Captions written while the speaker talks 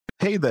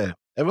Hey there,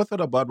 ever thought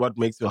about what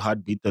makes your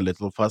heart beat a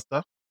little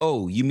faster?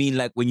 Oh, you mean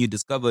like when you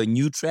discover a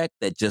new track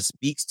that just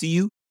speaks to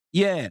you?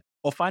 Yeah,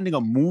 or finding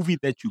a movie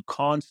that you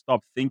can't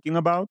stop thinking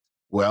about.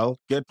 Well,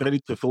 get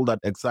ready to feel that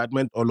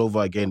excitement all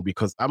over again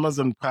because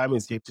Amazon Prime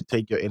is here to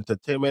take your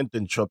entertainment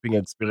and shopping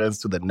experience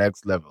to the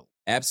next level.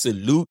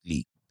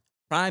 Absolutely.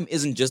 Prime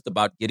isn't just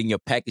about getting your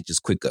packages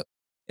quicker.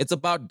 It's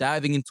about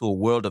diving into a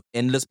world of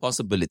endless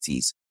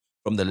possibilities,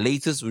 from the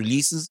latest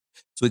releases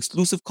to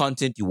exclusive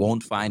content you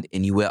won't find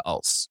anywhere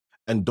else.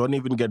 And don't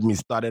even get me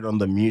started on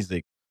the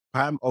music.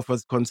 Prime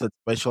offers concert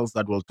specials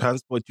that will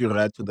transport you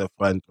right to the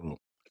front row.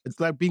 It's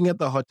like being at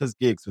the hottest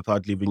gigs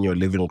without leaving your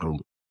living room.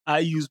 I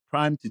use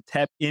Prime to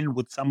tap in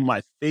with some of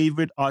my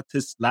favorite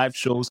artists' live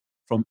shows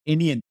from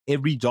any and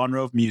every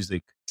genre of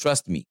music.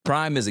 Trust me,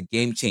 Prime is a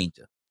game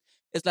changer.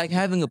 It's like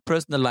having a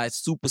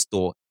personalized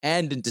superstore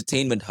and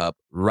entertainment hub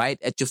right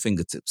at your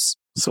fingertips.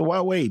 So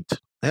why wait?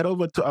 Head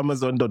over to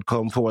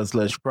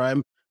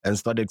amazon.com/prime and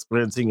start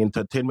experiencing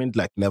entertainment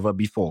like never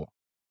before.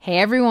 Hey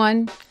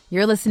everyone,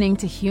 you're listening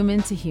to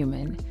Human,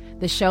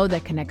 the show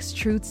that connects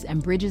truths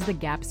and bridges the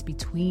gaps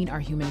between our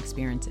human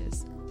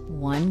experiences,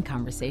 one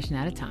conversation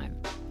at a time.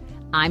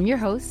 I'm your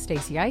host,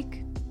 Stacey Ike,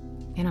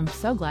 and I'm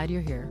so glad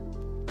you're here.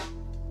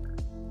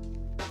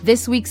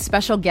 This week's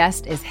special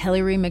guest is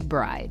Hillary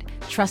McBride,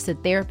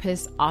 trusted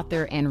therapist,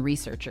 author, and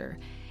researcher.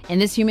 In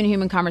this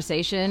human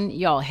conversation,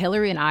 y'all,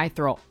 Hillary and I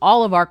throw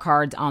all of our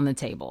cards on the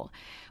table.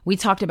 We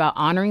talked about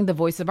honoring the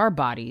voice of our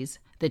bodies,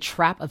 the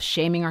trap of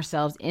shaming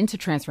ourselves into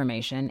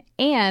transformation,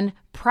 and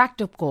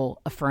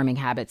practical affirming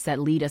habits that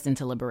lead us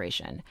into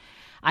liberation.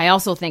 I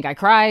also think I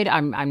cried.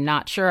 I'm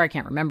not sure. I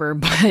can't remember,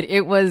 but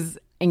it was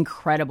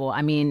incredible.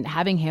 I mean,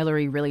 having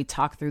Hillary really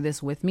talk through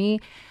this with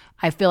me,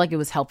 I feel like it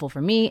was helpful for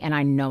me, and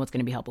I know it's going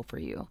to be helpful for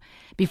you.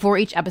 Before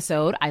each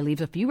episode, I leave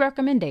a few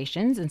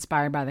recommendations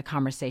inspired by the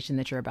conversation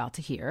that you're about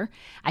to hear.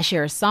 I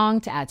share a song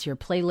to add to your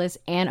playlist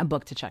and a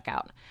book to check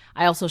out.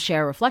 I also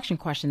share a reflection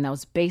question that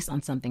was based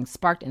on something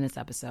sparked in this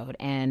episode.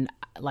 And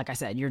like I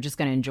said, you're just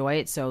going to enjoy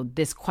it. So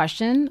this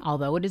question,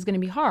 although it is going to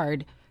be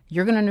hard,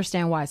 you're going to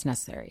understand why it's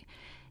necessary.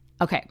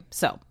 Okay,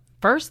 so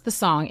first, the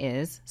song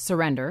is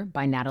Surrender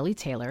by Natalie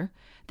Taylor.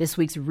 This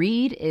week's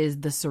read is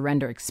The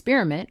Surrender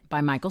Experiment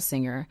by Michael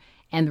Singer.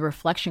 And the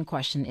reflection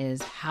question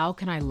is, how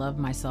can I love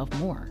myself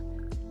more?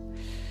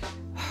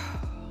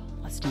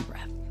 Let's deep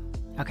breath.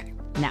 Okay,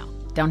 now,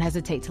 don't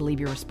hesitate to leave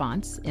your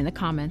response in the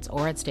comments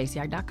or at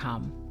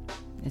staceyike.com.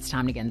 It's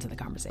time to get into the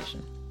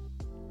conversation.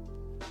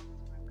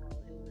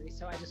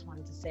 So I just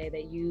wanted to say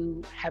that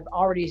you have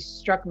already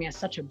struck me as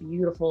such a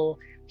beautiful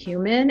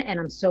human, and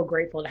I'm so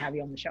grateful to have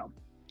you on the show.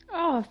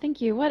 Oh,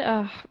 thank you. What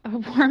a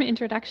warm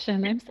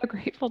introduction. I'm so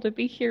grateful to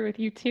be here with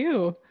you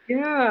too.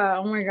 Yeah.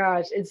 Oh my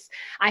gosh.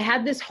 I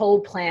had this whole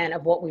plan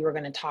of what we were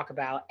going to talk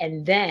about.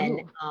 And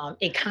then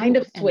it kind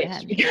of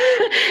switched.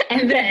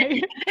 And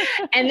then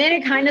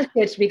it kind of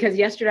switched because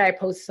yesterday I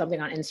posted something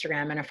on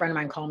Instagram and a friend of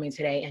mine called me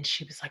today and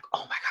she was like,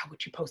 oh my God,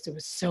 what you posted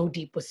was so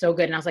deep, was so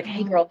good. And I was like,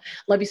 hey girl,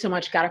 love you so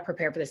much. Got to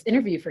prepare for this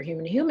interview for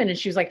Human to Human. And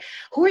she was like,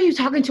 who are you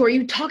talking to? Are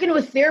you talking to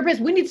a therapist?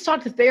 We need to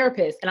talk to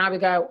therapists. And I would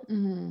go,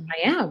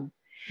 I am.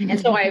 And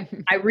so I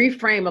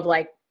reframe of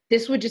like,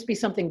 this would just be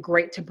something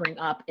great to bring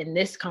up in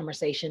this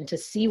conversation to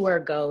see where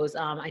it goes.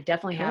 I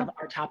definitely have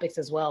our topics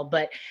as well,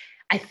 but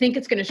I think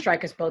it's going to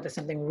strike us both as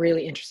something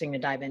really interesting to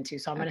dive into.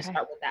 So I'm going to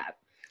start with that.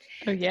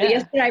 Oh yeah. So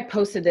yesterday I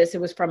posted this.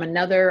 It was from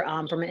another,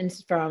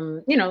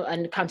 from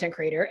a content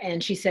creator.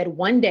 And she said,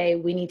 one day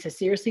we need to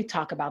seriously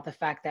talk about the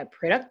fact that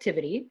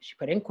productivity, she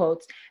put in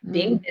quotes,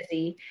 being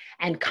busy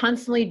and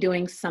constantly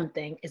doing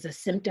something is a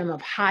symptom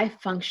of high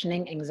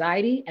functioning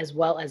anxiety, as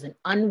well as an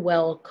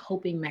unwell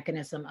coping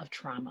mechanism of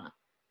trauma.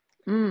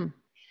 And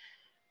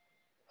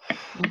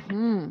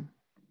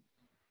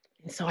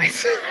so I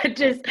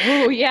just,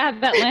 oh yeah,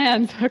 that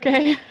lands.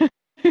 Okay.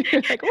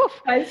 Like,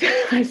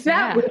 I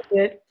sat with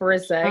it for a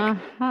sec.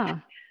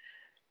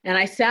 And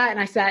I sat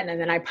and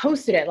then I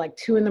posted it like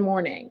 2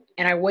 a.m.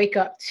 and I wake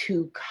up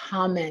to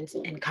comments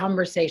and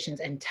conversations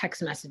and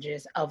text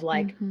messages of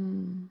like,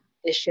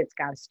 this shit's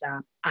got to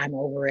stop. I'm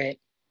over it.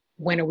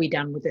 When are we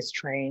done with this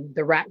train?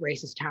 The rat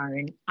race is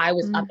tiring. I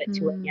was up at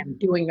 2 a.m.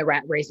 doing the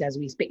rat race as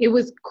we speak. It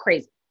was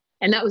crazy.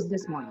 And that was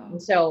this morning.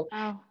 And so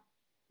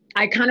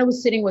I kind of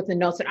was sitting with the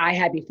notes that I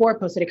had before I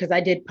posted it, because I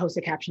did post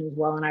a caption as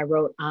well. And I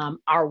wrote,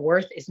 our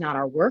worth is not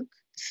our work.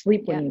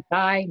 Sleep when you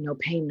die, no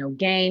pain, no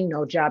gain,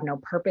 no job, no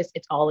purpose.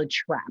 It's all a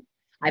trap.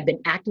 I've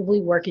been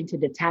actively working to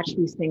detach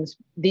these things,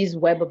 these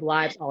web of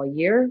lives all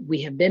year.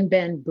 We have been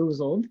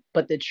bamboozled,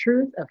 but the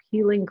truth of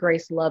healing,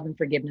 grace, love, and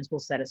forgiveness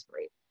will set us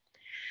free.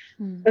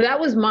 So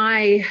that was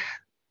my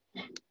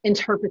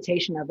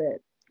interpretation of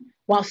it,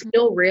 while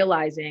still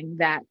realizing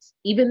that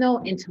even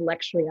though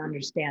intellectually I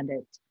understand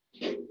it,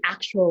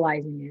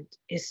 actualizing it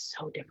is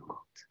so difficult.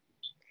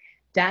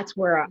 That's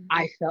where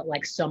I felt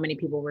like so many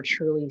people were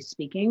truly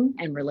speaking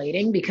and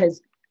relating,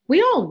 because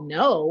we all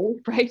know,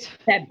 right?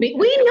 That we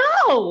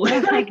know,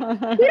 like,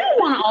 we don't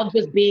want to all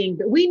just being,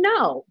 but we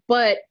know.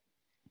 But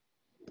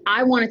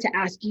I wanted to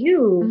ask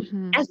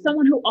you, as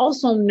someone who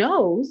also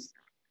knows,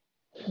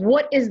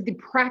 what is the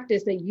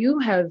practice that you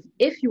have,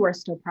 if you are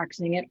still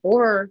practicing it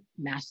or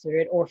mastered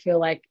it or feel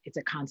like it's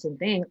a constant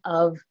thing,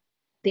 of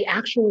the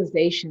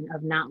actualization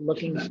of not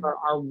looking for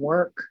our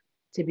work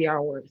to be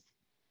our worth?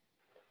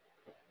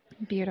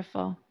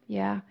 Beautiful.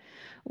 Yeah.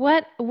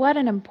 What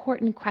an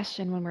important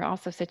question when we're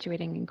also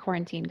situating in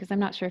quarantine, because I'm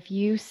not sure if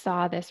you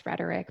saw this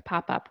rhetoric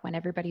pop up when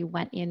everybody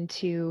went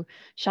into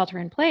shelter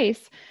in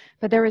place,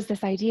 but there was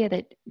this idea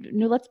that,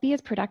 no, let's be as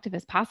productive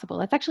as possible.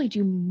 Let's actually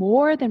do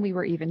more than we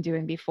were even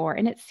doing before.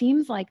 And it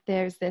seems like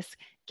there's this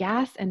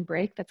gas and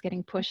brake that's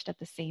getting pushed at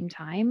the same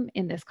time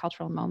in this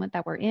cultural moment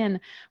that we're in,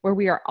 where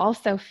we are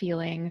also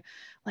feeling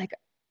like,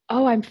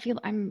 oh,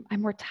 I'm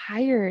more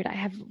tired. I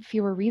have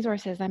fewer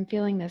resources. I'm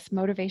feeling this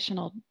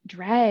motivational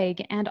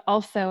drag. And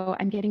also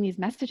I'm getting these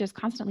messages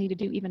constantly to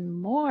do even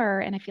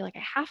more. And I feel like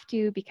I have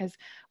to, because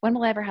when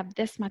will I ever have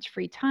this much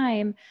free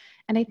time?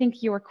 And I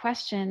think your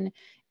question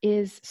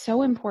is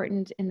so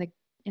important in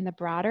the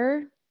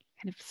broader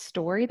kind of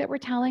story that we're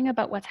telling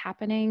about what's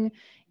happening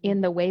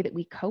in the way that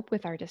we cope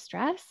with our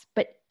distress,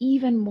 but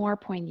even more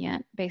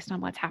poignant based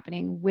on what's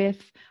happening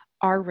with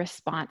our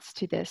response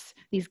to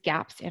these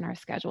gaps in our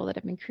schedule that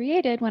have been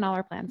created when all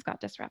our plans got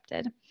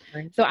disrupted.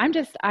 Right. So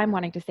I'm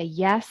wanting to say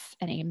yes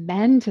and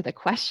amen to the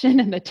question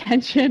and the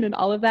tension and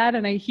all of that.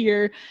 And I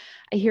hear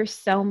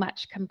so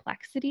much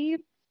complexity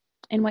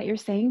in what you're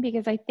saying,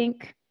 because I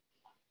think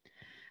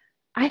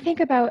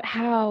about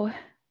how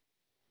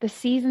the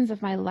seasons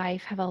of my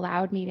life have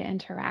allowed me to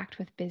interact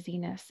with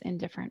busyness in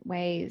different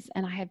ways.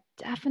 And I have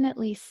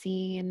definitely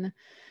seen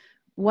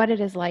what it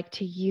is like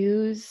to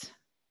use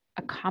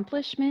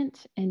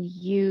accomplishment and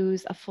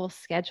use a full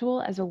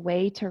schedule as a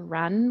way to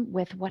run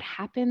with what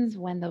happens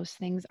when those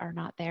things are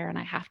not there and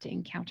I have to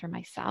encounter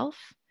myself.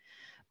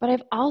 But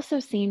I've also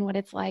seen what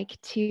it's like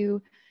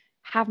to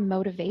have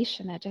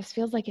motivation that just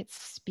feels like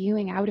it's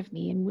spewing out of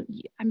me. And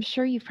I'm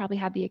sure you've probably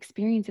had the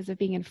experiences of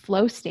being in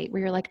flow state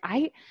where you're like,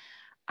 I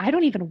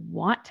don't even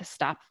want to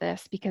stop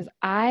this because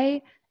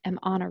I am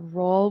on a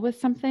roll with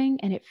something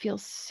and it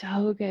feels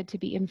so good to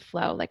be in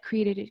flow, like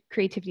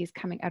creativity is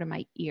coming out of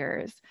my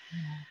ears.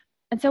 Mm.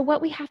 And so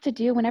what we have to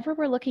do whenever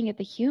we're looking at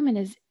the human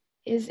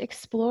is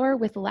explore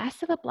with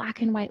less of a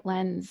black and white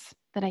lens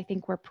that I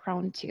think we're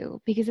prone to,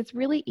 because it's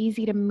really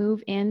easy to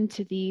move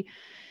into the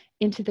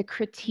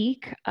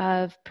critique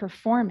of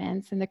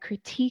performance and the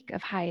critique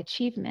of high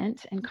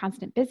achievement and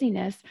constant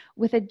busyness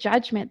with a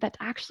judgment that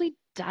actually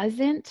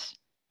doesn't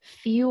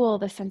fuel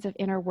the sense of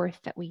inner worth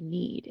that we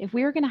need. If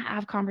we were going to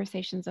have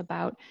conversations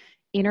about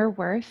inner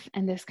worth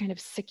and this kind of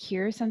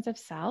secure sense of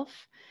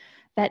self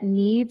that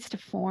needs to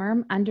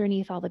form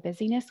underneath all the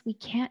busyness, we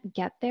can't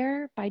get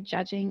there by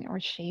judging or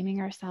shaming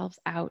ourselves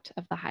out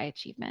of the high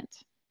achievement.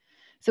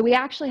 So we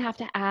actually have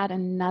to add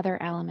another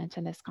element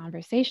in this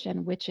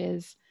conversation, which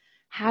is,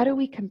 how do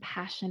we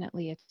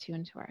compassionately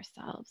attune to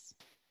ourselves?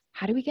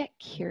 How do we get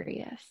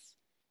curious?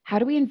 How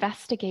do we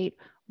investigate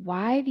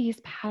why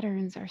these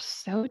patterns are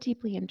so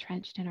deeply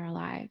entrenched in our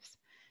lives?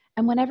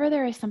 And whenever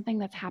there is something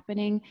that's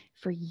happening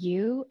for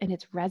you and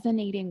it's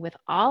resonating with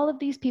all of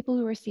these people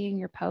who are seeing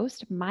your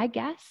post, my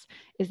guess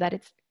is that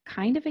it's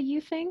kind of a you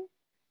thing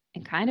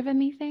and kind of a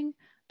me thing,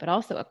 but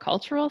also a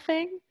cultural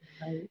thing.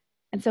 Right.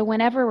 And so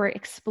whenever we're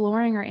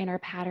exploring our inner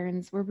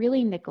patterns, we're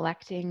really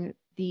neglecting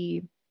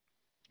the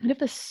kind of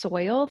the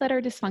soil that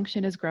our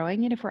dysfunction is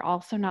growing in if we're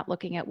also not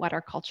looking at what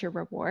our culture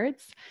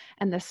rewards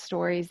and the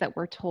stories that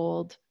we're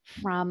told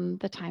from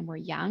the time we're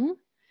young,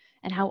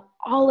 and how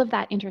all of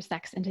that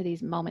intersects into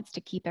these moments to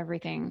keep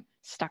everything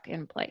stuck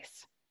in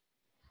place.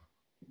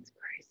 It's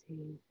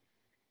crazy.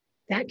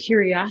 That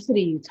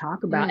curiosity you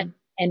talk about,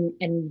 and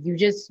you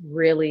just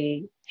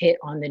really hit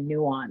on the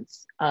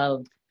nuance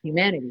of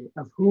humanity,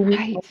 of who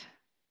we are.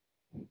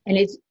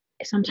 And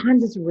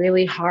sometimes it's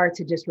really hard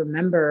to just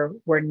remember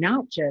we're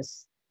not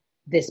just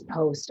this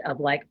post of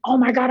like, oh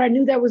my God, I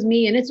knew that was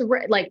me. And it's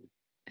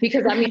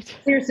because I mean,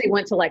 seriously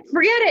went to like,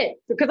 forget it.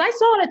 Because I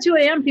saw it at 2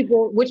 a.m.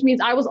 people, which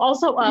means I was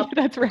also up.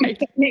 That's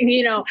right.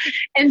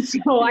 And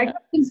so I couldn't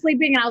been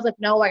sleeping and I was like,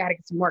 no, I got to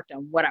get some work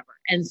done, whatever.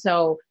 And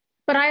so,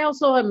 but I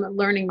also am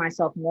learning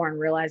myself more and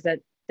realize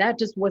that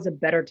just was a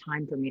better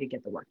time for me to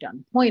get the work done.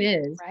 The point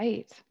is,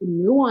 right, the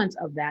nuance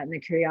of that and the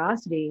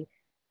curiosity,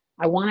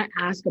 I want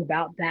to ask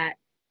about that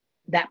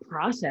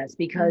process,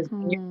 because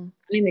when you're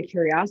finding the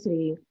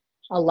curiosity,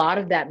 a lot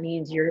of that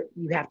means you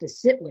have to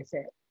sit with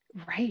it.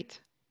 Right.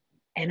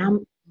 And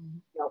I'm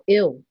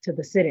ill to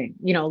the sitting,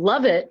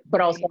 love it, but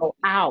also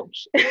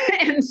ouch.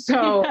 And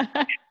so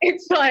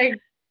it's like,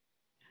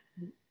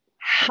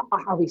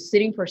 are we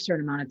sitting for a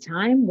certain amount of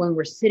time? When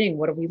we're sitting,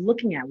 what are we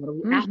looking at? What are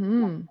we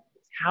asking?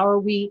 How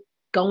are we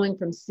going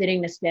from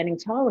sitting to standing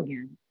tall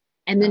again?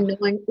 And then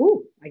knowing,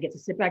 ooh, I get to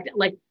sit back down.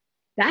 Like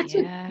that's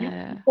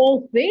a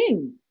whole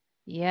thing.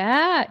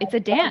 Yeah. It's a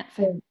dance.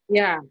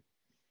 Yeah.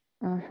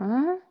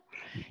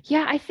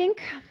 Yeah. I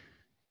think,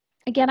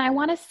 again, I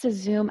want us to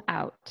zoom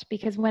out,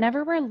 because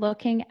whenever we're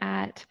looking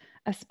at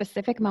a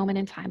specific moment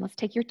in time, let's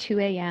take your 2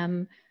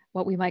 a.m.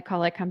 what we might call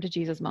like come to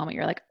Jesus moment.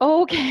 You're like,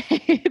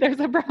 okay, there's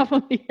a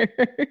problem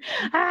here.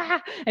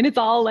 And it's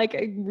all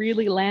like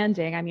really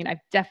landing. I mean,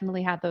 I've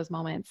definitely had those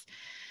moments.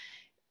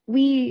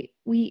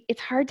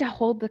 It's hard to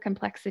hold the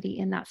complexity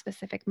in that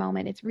specific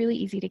moment. It's really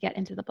easy to get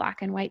into the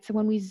black and white. So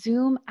when we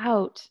zoom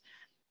out,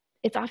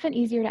 it's often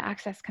easier to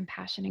access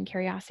compassion and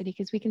curiosity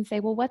because we can say,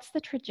 well, what's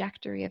the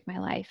trajectory of my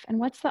life? And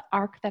what's the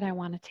arc that I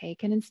want to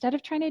take? And instead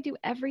of trying to do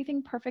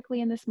everything perfectly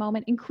in this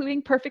moment,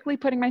 including perfectly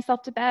putting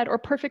myself to bed or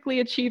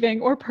perfectly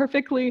achieving or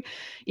perfectly,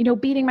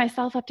 beating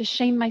myself up to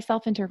shame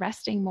myself into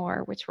resting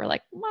more, which we're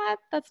like, what?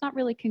 That's not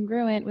really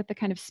congruent with the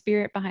kind of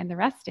spirit behind the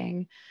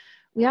resting.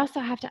 We also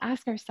have to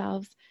ask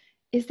ourselves,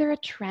 is there a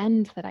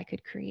trend that I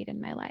could create in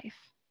my life?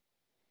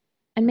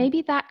 And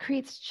maybe that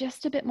creates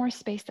just a bit more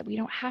space that we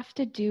don't have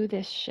to do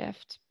this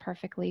shift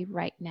perfectly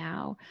right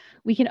now.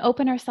 We can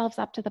open ourselves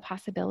up to the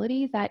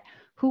possibility that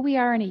who we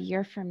are in a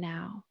year from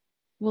now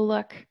will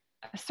look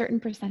a certain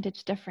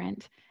percentage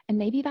different. And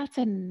maybe that's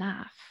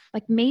enough.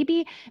 Like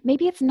maybe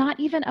it's not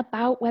even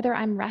about whether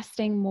I'm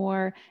resting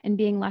more and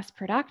being less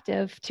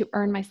productive to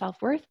earn my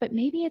self-worth, but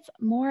maybe it's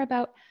more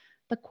about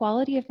the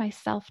quality of my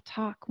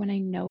self-talk when I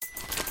know.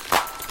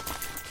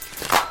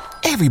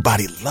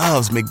 Everybody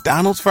loves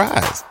McDonald's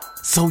fries.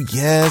 So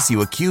yes,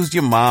 you accused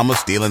your mom of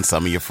stealing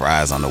some of your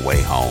fries on the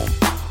way home.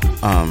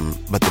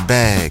 But the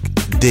bag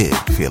did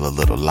feel a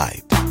little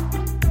light.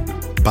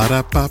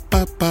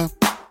 Ba-da-ba-ba-ba.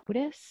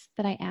 Notice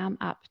that I am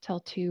up till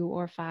 2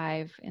 or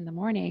 5 in the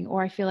morning,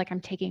 or I feel like I'm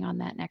taking on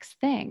that next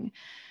thing.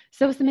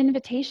 So some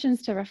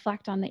invitations to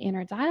reflect on the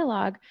inner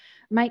dialogue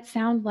might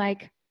sound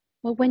like,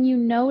 well, when you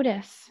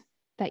notice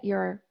that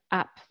you're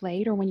up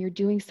late or when you're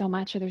doing so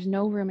much or there's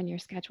no room in your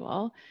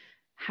schedule,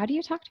 how do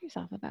you talk to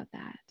yourself about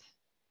that?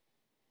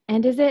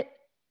 And is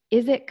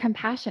it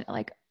compassionate?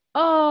 Like,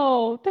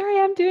 oh, there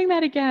I am doing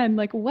that again.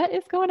 Like, what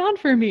is going on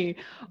for me?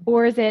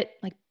 Or is it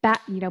like bad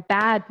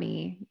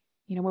me,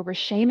 where we're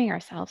shaming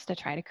ourselves to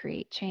try to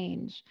create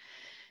change?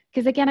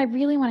 Because again, I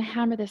really want to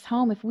hammer this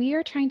home. If we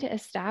are trying to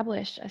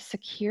establish a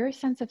secure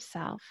sense of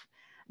self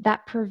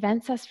that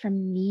prevents us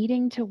from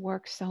needing to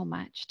work so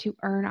much to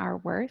earn our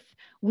worth,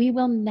 we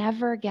will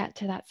never get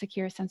to that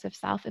secure sense of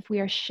self if we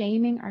are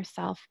shaming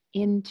ourselves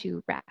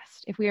into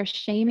rest, if we are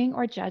shaming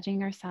or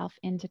judging ourselves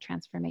into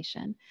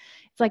transformation.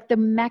 It's like the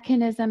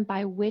mechanism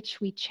by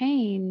which we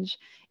change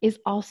is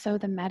also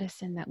the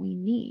medicine that we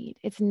need.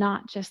 It's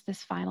not just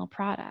this final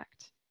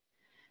product.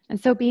 And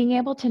so being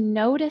able to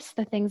notice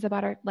the things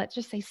about our, let's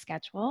just say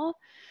schedule,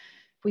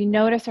 if we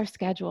notice our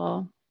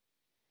schedule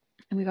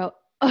and we go,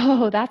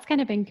 oh, that's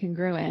kind of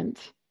incongruent,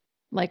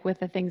 like with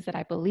the things that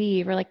I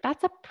believe, or like,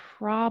 that's a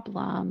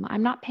problem.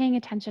 I'm not paying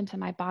attention to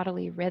my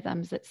bodily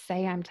rhythms that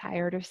say I'm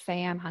tired or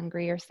say I'm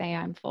hungry or say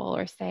I'm full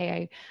or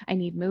say I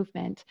need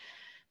movement.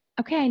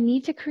 Okay, I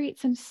need to create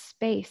some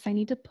space. I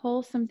need to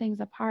pull some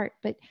things apart,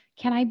 but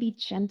can I be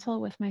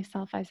gentle with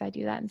myself as I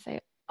do that and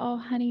say, oh,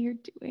 honey, you're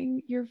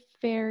doing your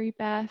very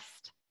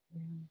best.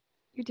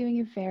 You're doing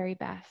your very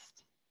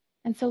best.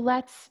 And so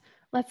let's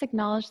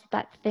acknowledge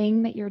that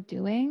thing that you're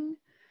doing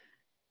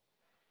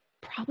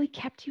probably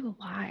kept you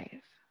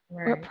alive,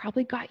 right? Or it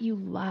probably got you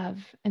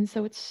love. And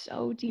so it's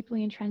so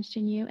deeply entrenched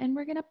in you, and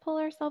we're going to pull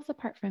ourselves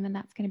apart from it, and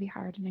that's going to be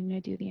hard. And I'm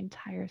going to do the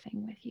entire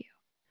thing with you.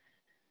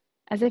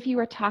 As if you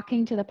were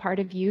talking to the part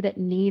of you that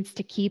needs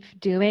to keep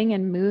doing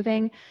and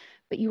moving,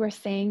 but you are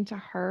saying to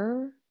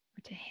her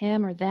or to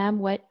him or them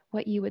what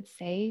you would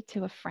say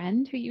to a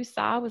friend who you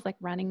saw was like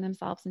running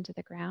themselves into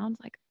the ground.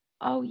 Like,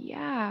 oh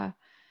yeah,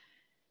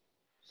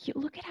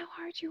 look at how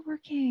hard you're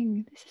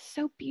working. This is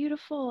so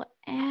beautiful.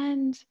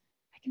 And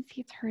I can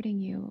see it's hurting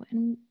you.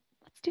 And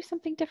let's do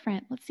something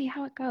different. Let's see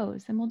how it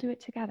goes, and we'll do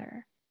it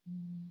together.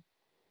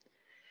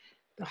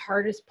 The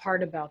hardest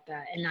part about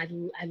that, and I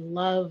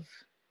love,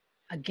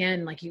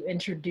 again, like you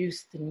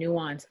introduced the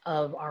nuance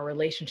of our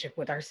relationship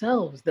with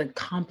ourselves, the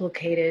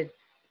complicated,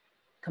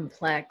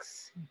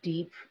 complex,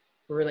 deep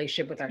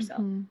relationship with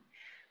ourselves. Mm-hmm.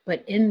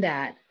 But in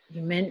that,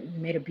 you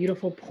made a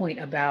beautiful point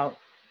about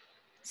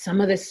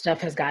some of this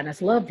stuff has gotten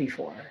us love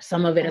before.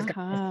 Some of it has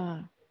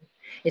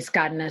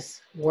gotten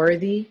us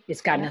worthy.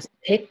 It's gotten us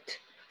picked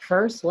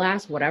first,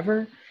 last,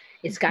 whatever.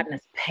 It's gotten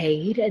us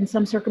paid in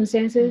some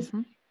circumstances.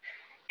 Mm-hmm.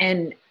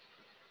 And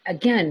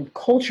again,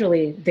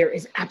 culturally, there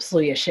is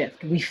absolutely a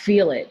shift. We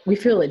feel it. We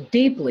feel it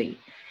deeply.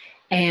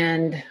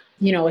 And,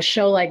 a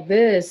show like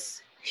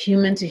this,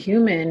 human to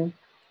human,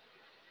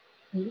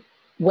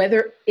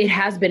 whether it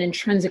has been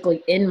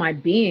intrinsically in my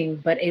being,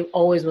 but it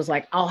always was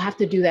like, I'll have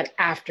to do that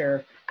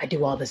after I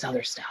do all this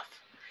other stuff,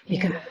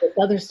 because this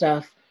other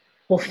stuff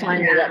will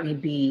finally let me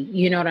be,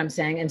 you know what I'm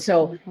saying? And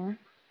so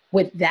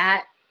with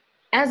that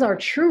as our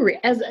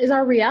as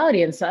our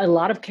reality in a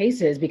lot of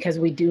cases, because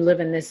we do live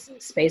in this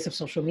space of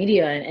social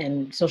media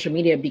and social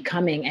media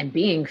becoming and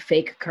being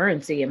fake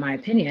currency, in my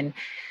opinion,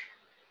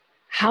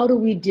 how do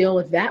we deal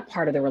with that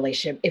part of the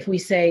relationship? If we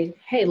say,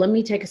 hey, let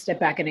me take a step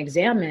back and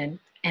examine,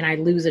 and I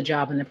lose a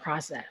job in the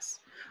process,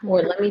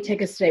 or let me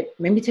take a step,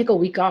 maybe take a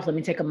week off, let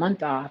me take a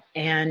month off,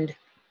 and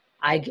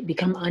I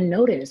become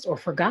unnoticed or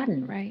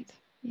forgotten. Right.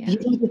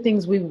 these are the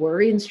things we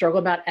worry and struggle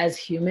about as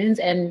humans.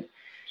 And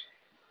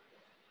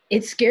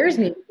it scares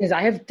me because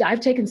I've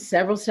taken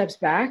several steps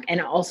back,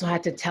 and I also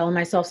had to tell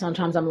myself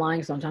sometimes I'm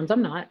lying, sometimes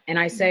I'm not. And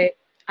I say,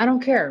 I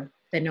don't care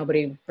that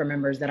nobody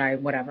remembers that I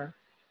whatever.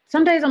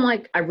 Some days I'm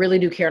like, I really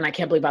do care, and I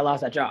can't believe I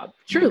lost that job.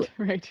 Truly.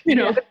 Right. You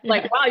know,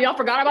 like, wow, y'all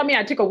forgot about me.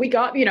 I took a week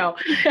off, you know.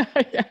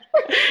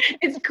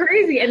 It's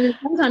crazy. And then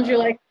sometimes you're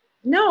like,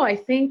 no, I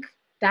think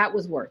that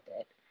was worth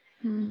it.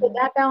 But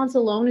that balance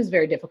alone is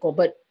very difficult.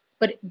 But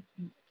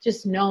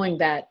just knowing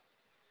that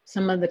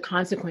some of the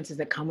consequences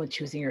that come with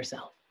choosing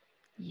yourself.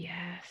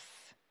 Yes.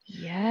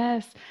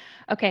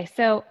 Okay.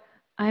 So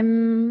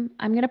I'm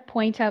going to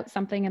point out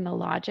something in the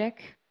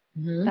logic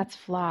that's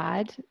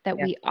flawed that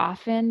we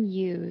often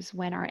use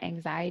when our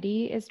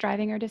anxiety is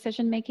driving our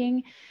decision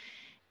making.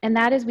 And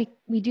that is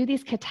we do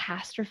these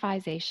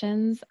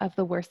catastrophizations of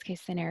the worst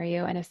case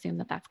scenario and assume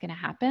that that's going to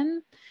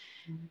happen.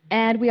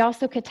 And we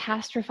also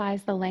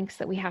catastrophize the lengths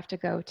that we have to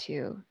go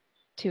to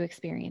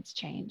experience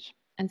change.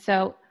 And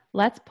so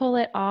let's pull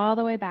it all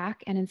the way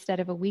back. And instead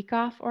of a week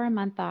off or a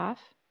month off,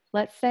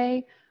 let's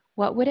say,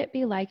 what would it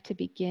be like to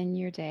begin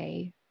your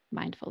day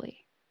mindfully?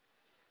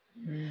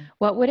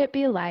 What would it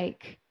be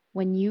like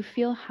when you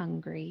feel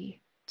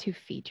hungry to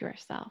feed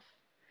yourself?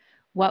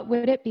 What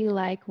would it be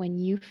like when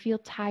you feel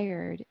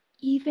tired,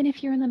 even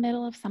if you're in the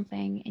middle of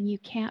something and you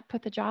can't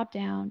put the job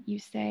down? You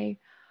say,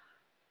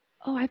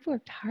 oh, I've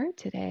worked hard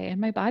today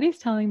and my body's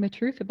telling the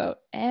truth about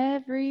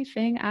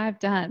everything I've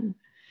done.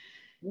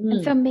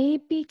 And so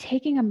maybe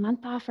taking a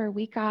month off or a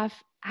week off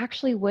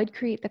actually would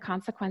create the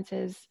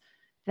consequences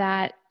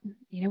that,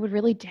 you know, would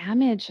really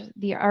damage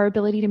our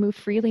ability to move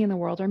freely in the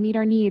world or meet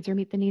our needs or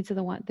meet the needs of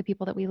the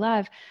people that we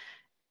love.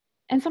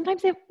 And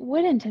sometimes it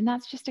wouldn't. And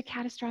that's just a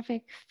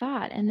catastrophic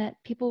thought, and that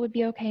people would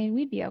be okay and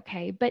we'd be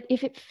okay. But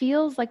if it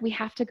feels like we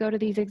have to go to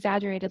these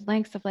exaggerated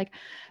lengths of like,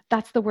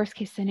 that's the worst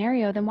case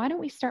scenario, then why don't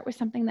we start with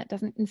something that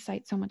doesn't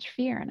incite so much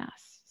fear in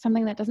us?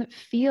 Something that doesn't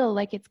feel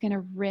like it's going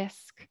to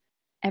risk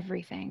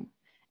everything.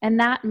 And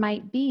that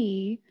might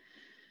be,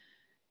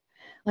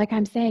 like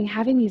I'm saying,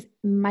 having these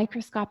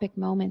microscopic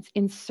moments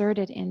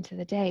inserted into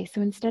the day.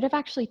 So instead of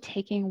actually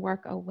taking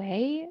work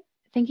away,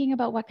 thinking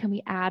about what can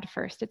we add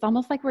first. It's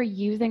almost like we're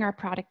using our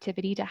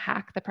productivity to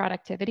hack the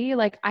productivity.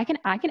 Like I can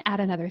add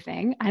another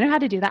thing. I know how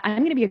to do that. I'm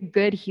going to be a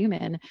good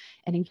human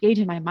and engage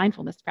in my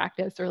mindfulness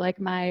practice, or like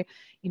my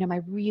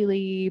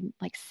really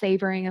like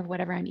savoring of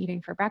whatever I'm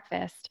eating for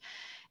breakfast.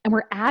 And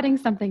we're adding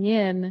something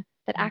in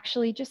that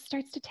actually just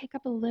starts to take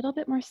up a little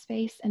bit more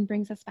space and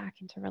brings us back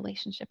into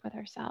relationship with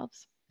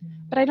ourselves.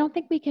 But I don't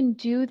think we can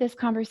do this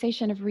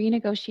conversation of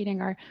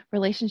renegotiating our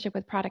relationship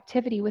with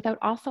productivity without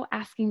also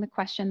asking the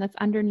question that's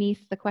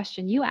underneath the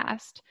question you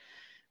asked,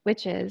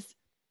 which is,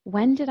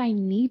 when did I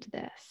need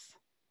this?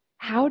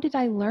 How did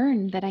I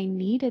learn that I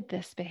needed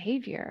this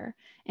behavior?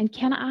 And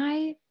can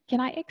I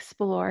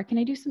explore, can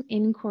I do some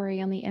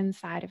inquiry on the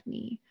inside of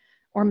me?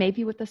 Or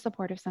maybe with the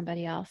support of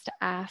somebody else, to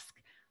ask,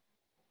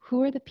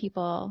 who are the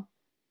people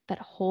that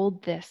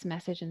hold this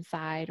message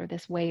inside or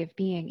this way of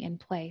being in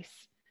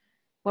place?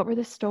 What were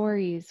the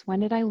stories? When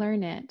did I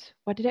learn it?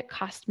 What did it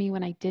cost me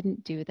when I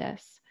didn't do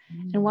this?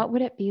 And what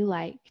would it be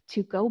like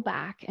to go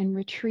back and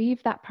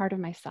retrieve that part of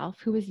myself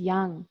who was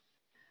young,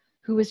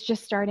 who was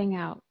just starting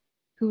out,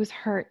 who was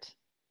hurt,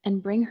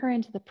 and bring her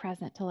into the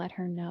present to let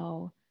her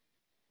know,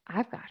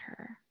 I've got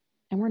her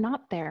and we're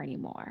not there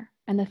anymore.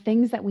 And the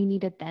things that we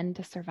needed then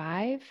to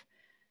survive,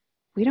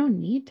 we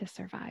don't need to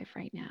survive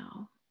right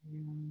now.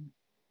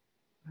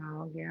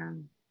 Oh yeah.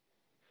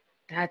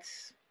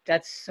 That's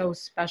so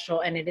special.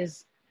 And it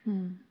is,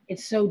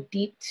 it's so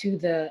deep to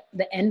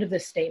the end of the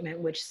statement,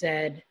 which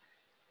said,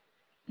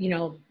 you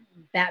know,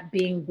 that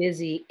being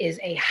busy is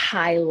a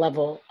high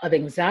level of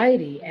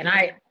anxiety. And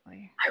I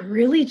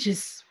really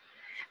just,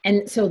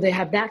 and so they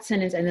have that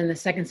sentence. And then the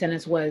second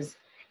sentence was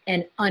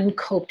an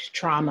uncoped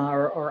trauma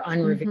or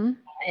unrevealed.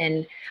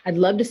 And I'd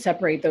love to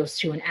separate those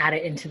two and add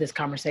it into this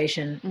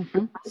conversation,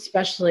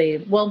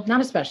 especially, well, not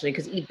especially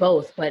because eat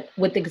both, but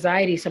with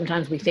anxiety,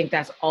 sometimes we think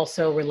that's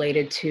also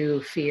related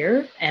to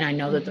fear. And I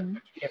know that they're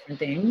two different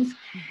things.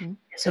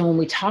 So when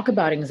we talk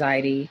about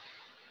anxiety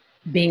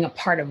being a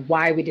part of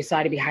why we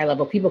decide to be high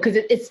level people, because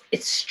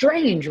it's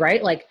strange,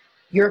 right? Like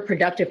you're a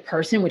productive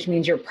person, which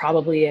means you're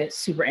probably a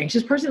super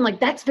anxious person. Like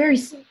that's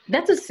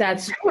a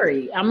sad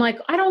story. I'm like,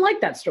 I don't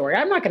like that story.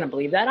 I'm not going to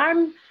believe that.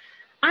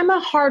 I'm a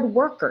hard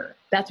worker.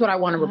 That's what I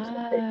want to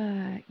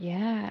replace.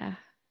 Yeah.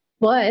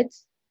 But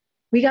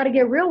we got to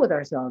get real with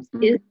ourselves.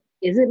 Is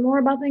it more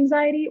about the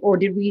anxiety, or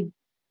did we,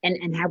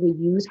 and have we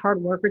used hard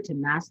worker to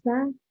mask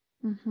that?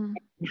 And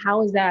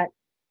how is that,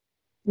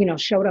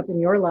 showed up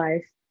in your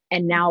life?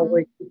 And now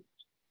we're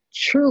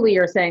truly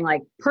are saying,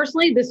 like,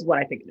 personally, this is what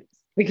I think it is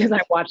because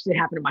I've watched it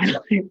happen in my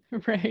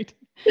life. Right.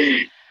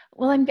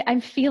 Well, I'm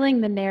feeling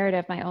the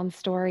narrative, my own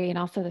story, and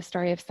also the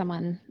story of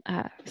someone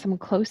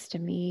close to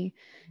me.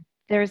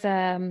 There's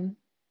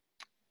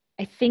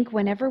I think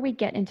whenever we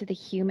get into the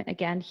human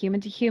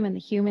to human, the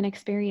human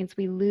experience,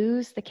 we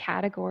lose the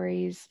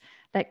categories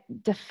that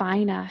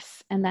define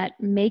us and that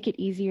make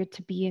it easier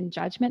to be in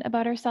judgment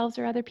about ourselves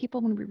or other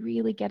people. When we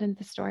really get into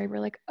the story, we're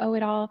like, oh,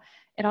 it all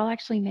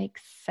actually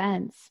makes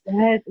sense.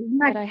 Yes.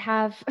 But I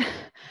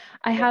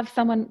have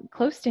someone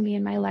close to me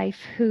in my life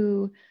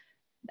who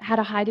had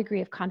a high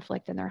degree of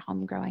conflict in their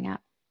home growing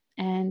up.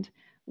 And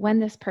when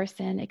this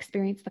person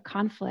experienced the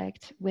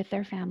conflict with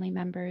their family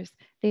members,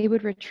 they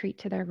would retreat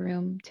to their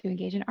room to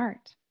engage in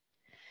art.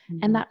 Mm-hmm.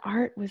 And that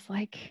art was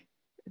like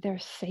their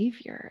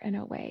savior in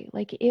a way.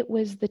 Like it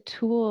was the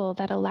tool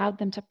that allowed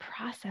them to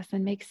process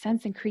and make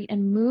sense and create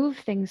and move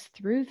things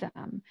through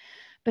them.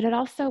 But it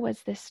also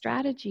was this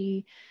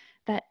strategy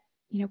that,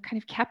 kind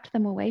of kept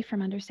them away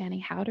from understanding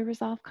how to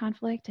resolve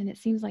conflict. And it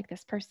seems like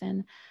this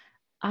person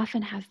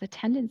often has the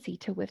tendency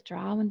to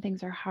withdraw when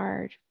things are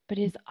hard, but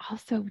is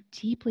also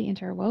deeply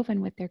interwoven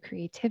with their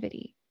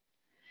creativity.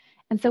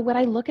 And so when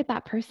I look at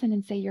that person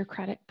and say your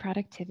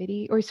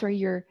creativity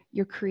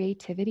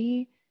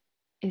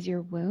is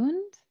your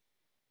wound,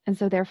 and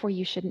so therefore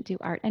you shouldn't do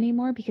art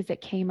anymore because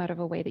it came out of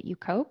a way that you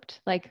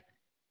coped, like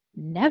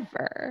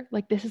never.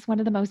 Like this is one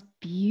of the most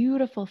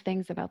beautiful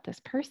things about this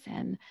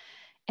person.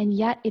 And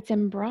yet it's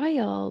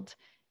embroiled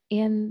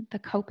in the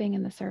coping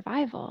and the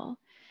survival.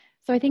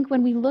 So I think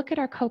when we look at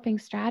our coping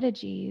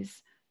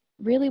strategies,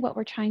 really what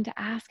we're trying to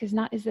ask is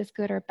not, is this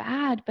good or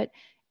bad, but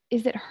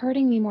is it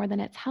hurting me more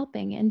than it's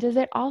helping? And does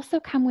it also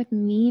come with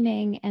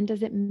meaning? And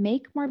does it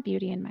make more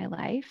beauty in my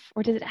life?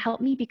 Or does it help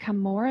me become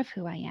more of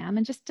who I am?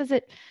 And just does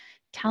it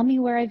tell me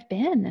where I've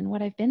been and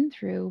what I've been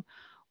through?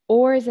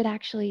 Or is it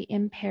actually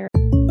impaired?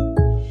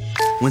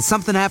 When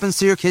something happens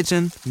to your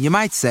kitchen, you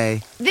might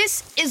say,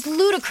 "This is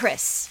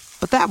ludicrous."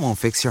 But that won't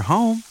fix your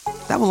home.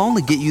 That will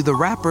only get you the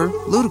rapper,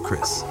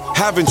 Ludacris.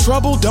 Having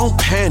trouble? Don't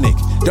panic.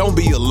 Don't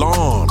be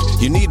alarmed.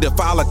 You need to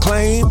file a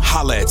claim?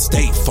 Holla at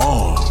State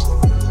Farm.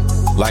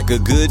 Like a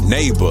good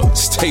neighbor,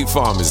 State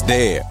Farm is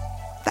there.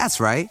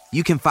 That's right.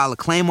 You can file a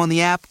claim on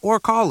the app or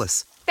call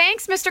us.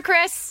 Thanks, Mr.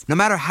 Chris. No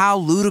matter how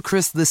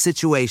ludicrous the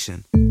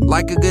situation,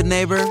 like a good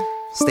neighbor,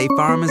 State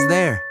Farm is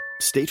there.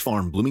 State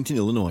Farm, Bloomington,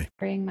 Illinois.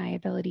 My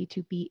ability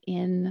to be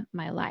in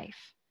my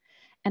life.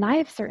 And I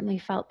have certainly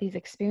felt these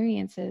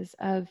experiences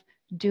of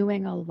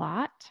doing a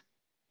lot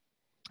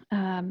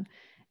and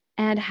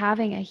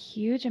having a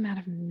huge amount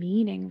of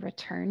meaning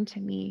return to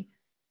me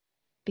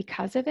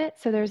because of it.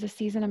 So there's a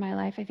season in my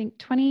life, I think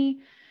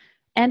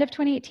end of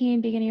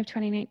 2018, beginning of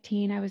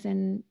 2019, I was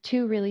in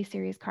 2 really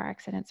serious car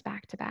accidents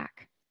back to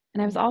back.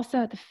 And I was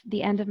also at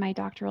the end of my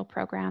doctoral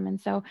program. And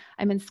so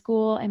I'm in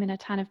school, I'm in a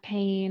ton of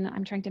pain.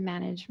 I'm trying to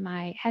manage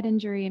my head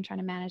injury. I'm trying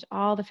to manage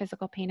all the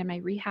physical pain in my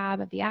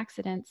rehab of the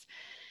accidents.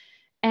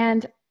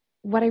 And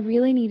what I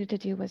really needed to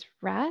do was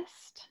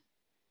rest.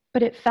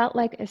 But it felt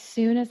like as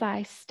soon as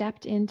I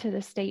stepped into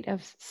the state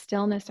of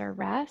stillness or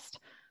rest,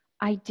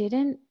 I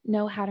didn't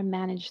know how to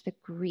manage the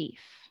grief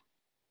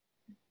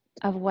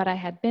of what I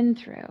had been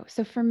through.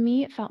 So for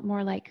me, it felt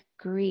more like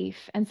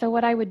grief. And so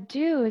what I would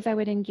do is I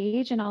would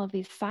engage in all of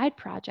these side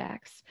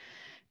projects,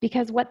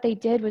 because what they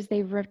did was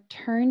they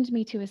returned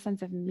me to a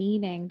sense of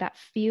meaning that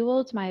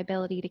fueled my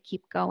ability to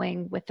keep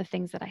going with the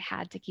things that I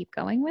had to keep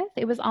going with.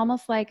 It was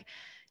almost like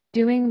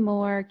doing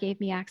more gave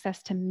me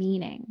access to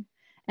meaning.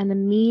 And the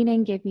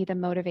meaning gave me the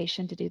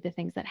motivation to do the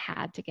things that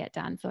had to get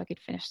done so I could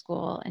finish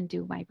school and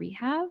do my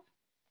rehab.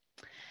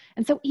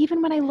 And so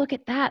even when I look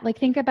at that, like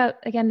think about,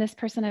 again, this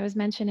person I was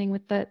mentioning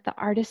with the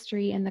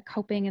artistry and the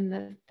coping and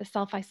the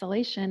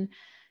self-isolation,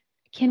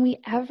 can we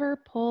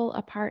ever pull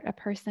apart a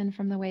person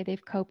from the way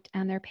they've coped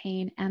and their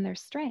pain and their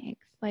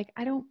strength? Like,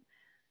 I don't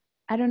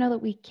know that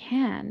we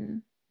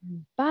can,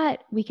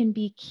 but we can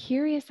be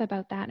curious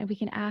about that. And we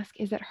can ask,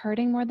 is it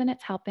hurting more than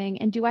it's helping?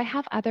 And do I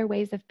have other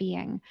ways of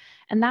being?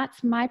 And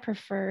that's my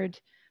preferred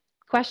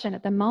question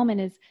at the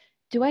moment is,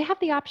 do I have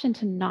the option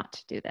to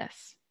not do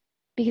this?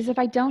 Because if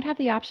I don't have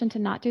the option to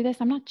not do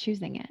this, I'm not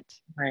choosing it.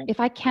 Right. If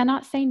I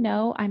cannot say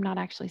no, I'm not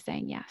actually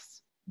saying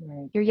yes.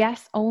 Right. Your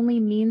yes only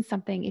means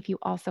something if you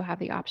also have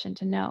the option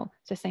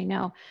to say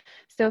no.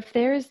 So if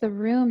there's the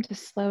room to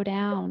slow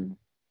down.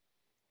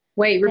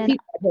 Wait, repeat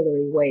that,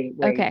 Hillary. Wait.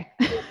 Okay.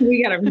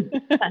 We got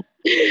to.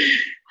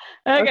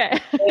 Okay.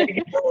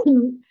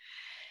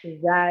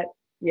 Is that,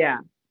 yeah.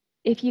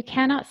 If you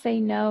cannot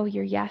say no,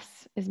 your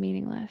yes is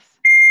meaningless.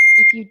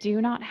 If you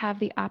do not have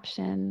the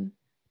option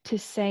to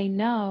say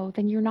no,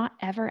 then you're not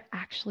ever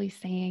actually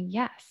saying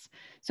yes.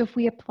 So if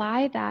we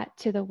apply that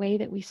to the way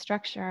that we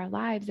structure our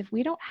lives, if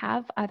we don't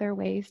have other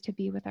ways to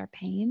be with our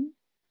pain,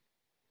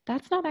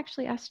 that's not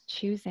actually us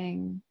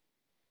choosing.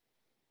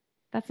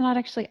 That's not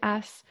actually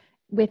us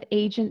with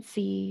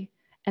agency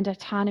and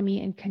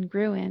autonomy and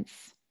congruence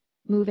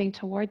moving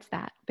towards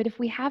that. But if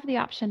we have the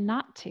option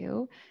not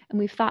to, and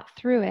we've thought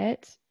through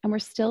it, and we're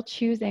still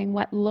choosing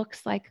what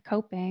looks like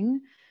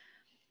coping,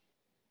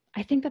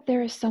 I think that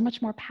there is so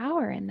much more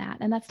power in that.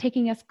 And that's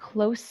taking us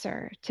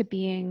closer to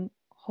being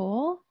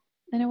whole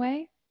in a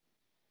way.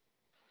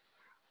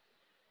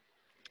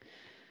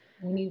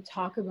 When you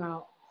talk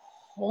about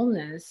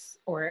wholeness,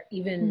 or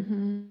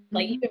even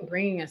even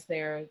bringing us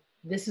there,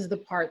 this is the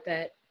part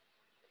that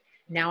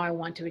now I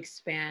want to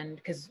expand,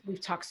 because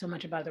we've talked so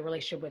much about the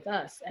relationship with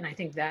us. And I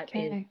think that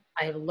I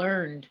have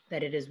learned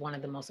that it is one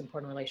of the most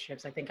important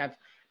relationships. I think I've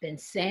been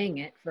saying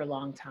it for a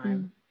long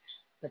time,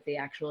 but the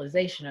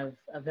actualization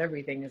of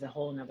everything is a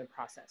whole nother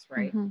process,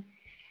 right?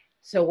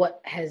 So what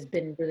has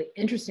been really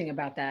interesting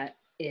about that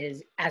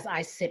is, as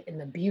I sit in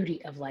the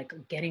beauty of like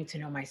getting to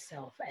know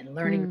myself and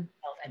learning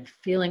myself and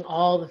feeling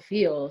all the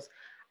feels,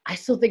 I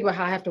still think about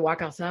how I have to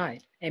walk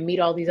outside and meet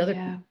all these other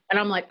people. And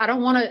I'm like, I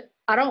don't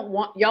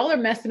want, y'all are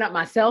messing up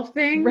my self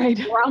thing, right?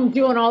 Where I'm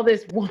doing all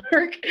this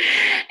work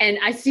and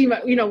I see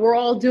we're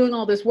all doing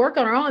all this work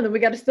on our own, and then we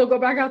got to still go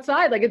back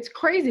outside. Like, it's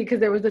crazy, because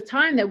there was a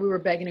time that we were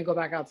begging to go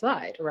back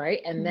outside,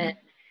 right? And then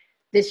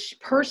this,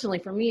 personally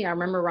for me, I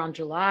remember around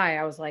July,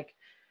 I was like,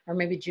 or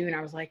maybe June,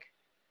 I was like,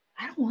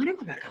 I don't want to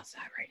go back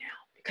outside right now,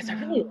 because I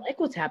really like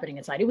what's happening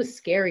inside. It was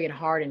scary and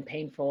hard and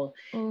painful.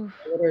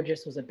 Water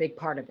just was a big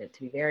part of it,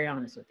 to be very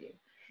honest with you.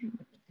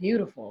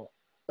 Beautiful.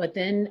 But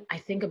then I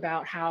think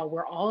about how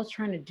we're all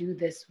trying to do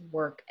this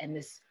work and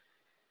this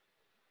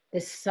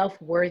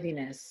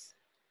self-worthiness.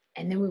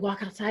 And then we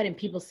walk outside and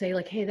people say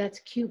like, hey, that's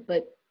cute,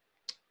 but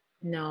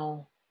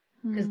no,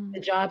 because the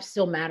job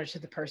still matters to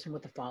the person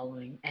with the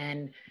following,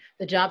 and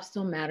the job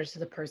still matters to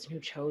the person who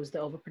chose the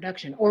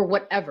overproduction, or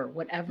whatever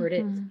it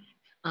is.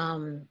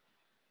 And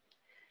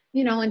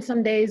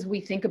some days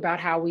we think about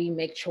how we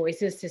make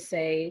choices to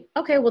say,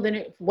 okay, well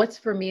then what's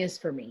for me is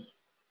for me.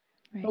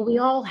 Right. But we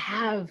all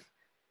have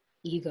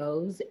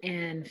egos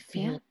and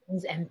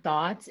feelings and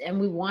thoughts, and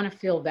we want to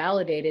feel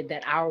validated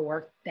that our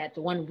work, that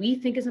the one we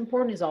think is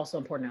important, is also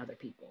important to other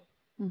people.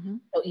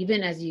 So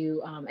even as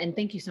you, and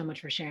thank you so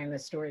much for sharing the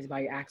stories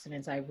about your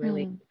accidents. I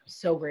really am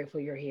so grateful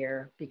you're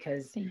here,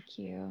 because thank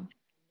you. I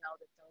know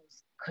that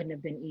those couldn't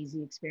have been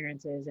easy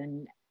experiences,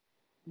 and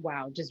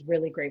wow, just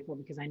really grateful,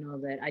 because I know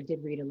that I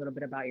did read a little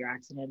bit about your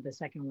accident, the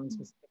second one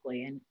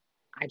specifically, and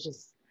I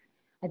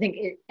think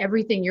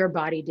everything your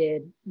body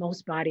did,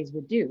 most bodies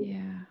would do.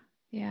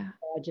 Yeah.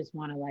 So I just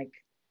want to like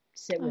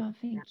sit with. Oh,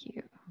 thank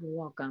you. You're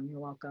welcome.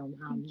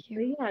 Thank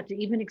you. But yeah, to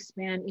even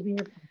expand, even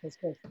your practice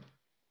with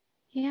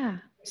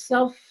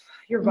yourself,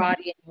 your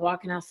body, and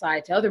walking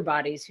outside to other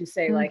bodies who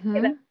say like, hey,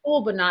 that's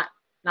cool, but not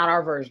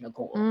our version of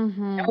cool.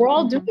 And we're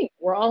all doing it.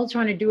 We're all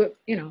trying to do it,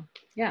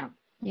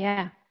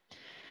 Yeah.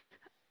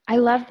 I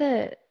love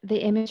the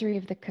imagery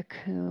of the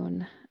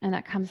cocoon, and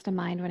that comes to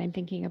mind when I'm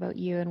thinking about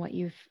you and what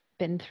you've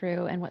been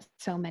through, and what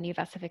so many of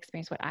us have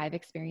experienced, what I've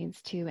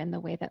experienced too, and the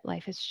way that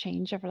life has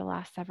changed over the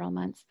last several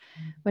months,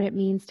 what it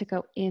means to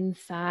go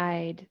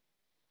inside.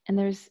 And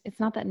it's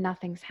not that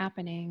nothing's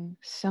happening.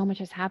 So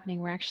much is happening.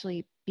 We're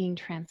actually being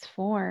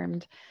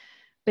transformed.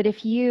 But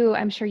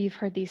I'm sure you've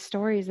heard these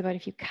stories about,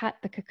 if you cut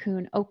the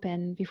cocoon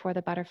open before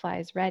the butterfly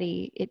is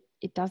ready,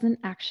 it doesn't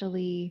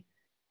actually,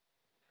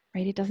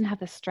 right? It doesn't have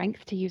the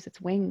strength to use its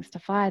wings to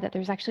fly, that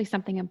there's actually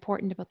something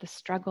important about the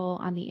struggle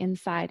on the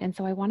inside. And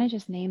so I want to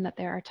just name that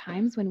there are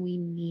times when we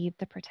need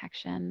the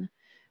protection,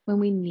 when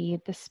we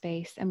need the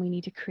space, and we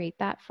need to create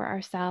that for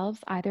ourselves,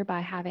 either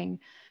by having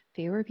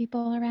fewer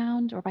people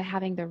around or by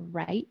having the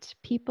right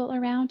people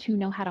around who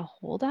know how to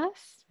hold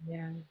us.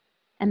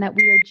 And that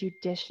we are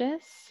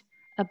judicious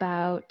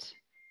about.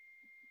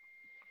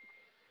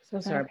 So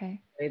sorry.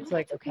 Okay? It's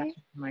like okay.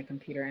 My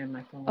computer and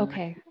my phone.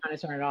 Okay. I'm trying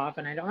to turn it off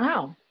and I don't know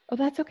how. Oh,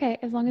 that's okay.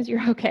 As long as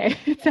you're okay.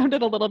 It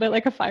sounded a little bit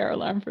like a fire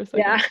alarm for a second.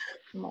 Yeah.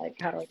 I'm like,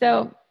 how do I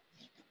So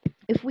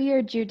if we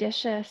are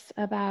judicious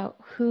about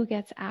who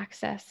gets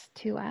access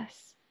to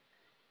us,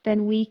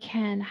 then we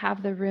can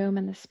have the room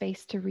and the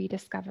space to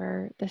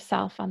rediscover the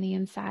self on the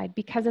inside.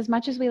 Because as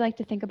much as we like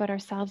to think about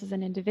ourselves as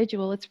an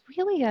individual, it's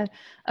really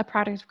a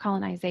product of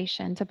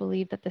colonization to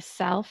believe that the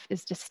self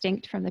is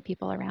distinct from the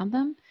people around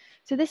them.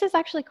 So this is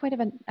actually quite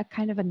of a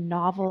kind of a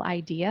novel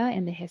idea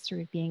in the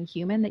history of being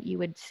human, that you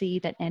would see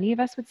that any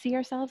of us would see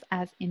ourselves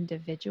as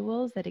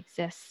individuals that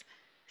exist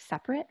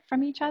separate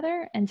from each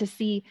other, and to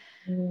see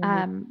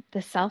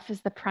the self as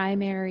the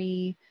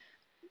primary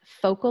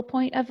focal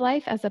point of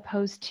life, as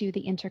opposed to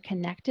the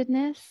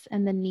interconnectedness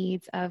and the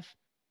needs of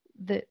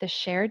the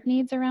shared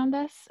needs around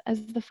us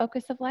as the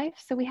focus of life.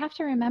 So we have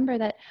to remember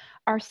that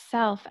our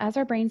self, as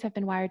our brains have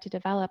been wired to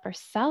develop, our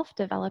self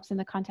develops in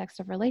the context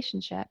of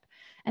relationship.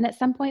 And at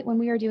some point when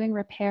we are doing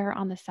repair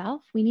on the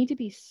self, we need to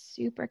be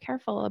super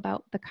careful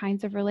about the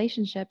kinds of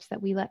relationships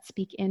that we let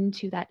speak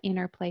into that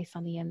inner place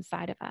on the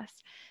inside of us.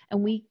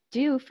 And we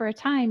do, for a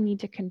time, need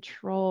to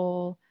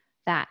control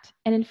that.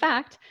 And in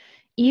fact,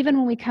 even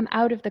when we come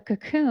out of the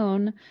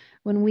cocoon,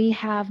 when we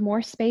have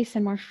more space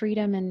and more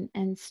freedom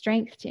and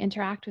strength to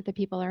interact with the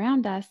people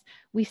around us,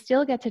 we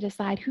still get to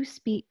decide who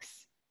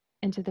speaks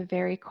into the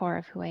very core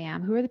of who I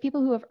am. Who are the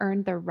people who have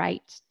earned the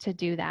right to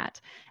do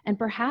that? And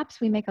perhaps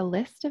we make a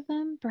list of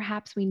them.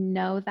 Perhaps we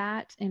know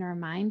that in our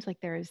mind, like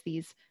there's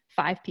these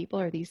 5 people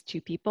or these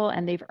 2 people,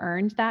 and they've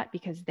earned that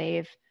because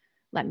they've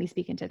let me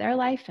speak into their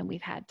life, and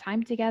we've had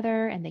time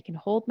together, and they can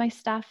hold my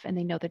stuff, and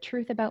they know the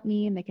truth about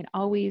me, and they can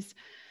always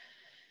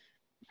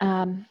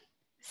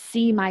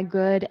see my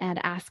good and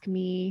ask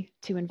me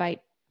to invite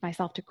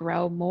myself to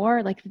grow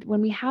more. Like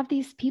when we have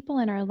these people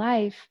in our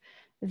life,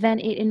 then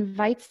it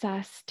invites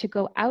us to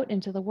go out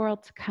into the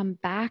world, to come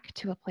back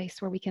to a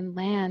place where we can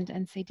land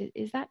and say,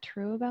 is that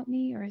true about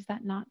me, or is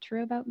that not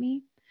true about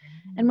me?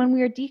 And when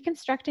we are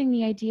deconstructing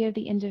the idea of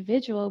the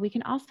individual, we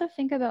can also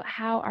think about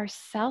how our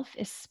self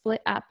is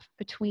split up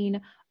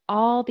between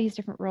all these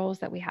different roles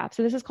that we have.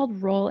 So this is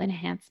called role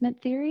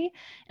enhancement theory.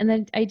 And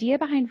the idea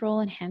behind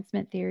role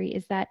enhancement theory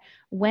is that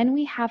when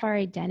we have our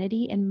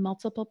identity in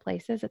multiple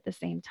places at the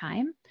same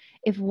time,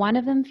 if one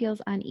of them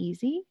feels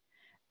uneasy,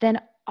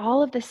 then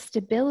all of the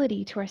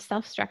stability to our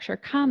self-structure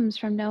comes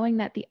from knowing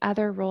that the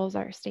other roles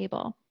are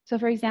stable. So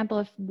for example,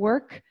 if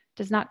work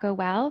does not go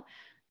well,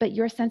 but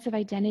your sense of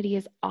identity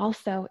is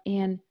also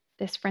in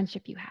this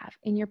friendship you have,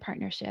 in your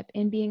partnership,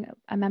 in being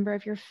a member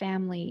of your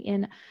family,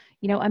 in,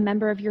 a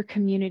member of your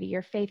community,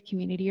 your faith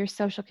community, your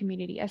social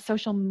community, a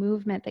social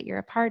movement that you're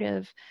a part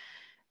of,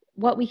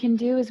 what we can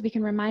do is we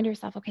can remind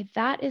ourselves, okay,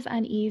 that is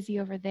uneasy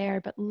over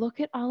there, but look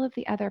at all of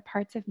the other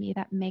parts of me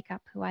that make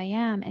up who I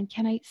am. And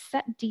can I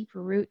set deep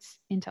roots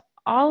into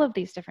all of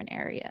these different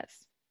areas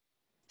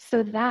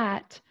so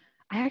that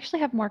I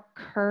actually have more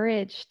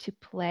courage to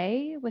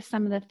play with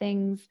some of the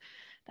things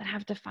that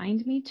have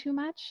defined me too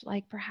much,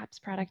 like perhaps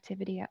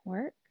productivity at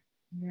work.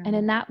 Yeah. And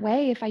in that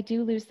way, if I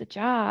do lose the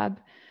job,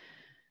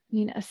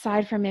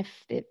 aside from if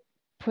it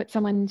put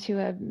someone into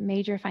a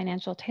major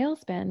financial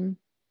tailspin,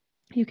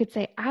 you could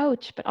say,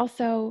 ouch, but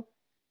also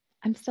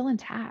I'm still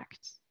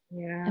intact.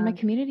 Yeah. And my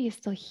community is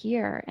still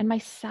here. And my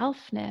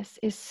selfness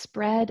is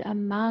spread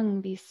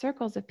among these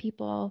circles of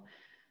people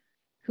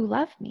who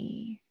love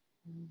me.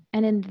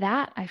 And in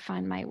that, I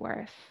find my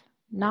worth,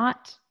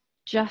 not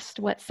just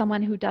what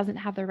someone who doesn't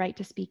have the right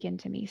to speak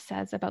into me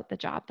says about the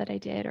job that I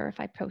did, or if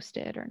I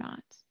posted or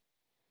not.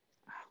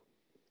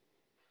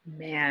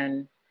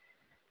 Man,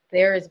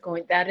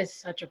 that is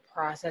such a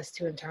process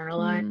to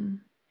internalize,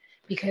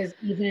 because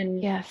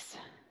even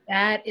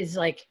that is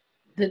like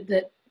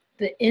the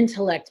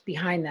intellect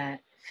behind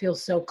that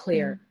feels so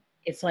clear.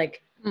 It's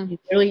like you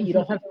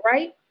don't have the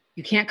right.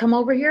 You can't come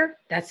over here.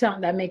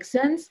 That makes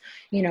sense.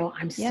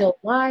 I'm still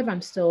alive.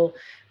 I'm still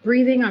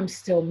breathing. I'm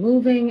still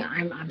moving.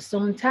 I'm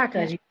still intact,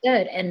 as you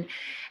said. And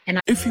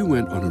if you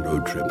went on a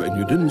road trip and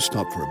you didn't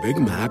stop for a Big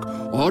Mac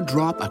or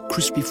drop a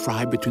crispy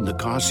fry between the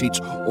car seats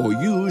or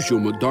use your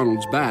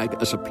McDonald's bag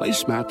as a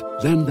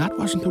placemat, then that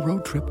wasn't a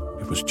road trip.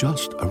 It was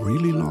just a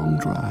really long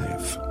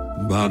drive.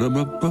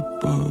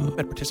 Ba-da-ba-ba-ba.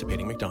 At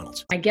participating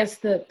McDonald's. I guess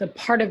the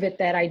part of it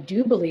that I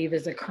do believe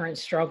is a current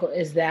struggle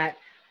is that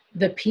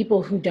the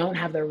people who don't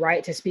have the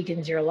right to speak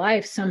into your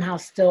life somehow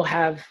still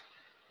have,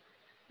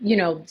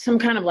 some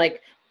kind of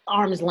like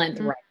arm's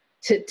length right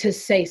to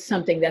say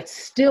something that's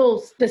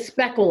still, the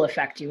spec will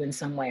affect you in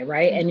some way,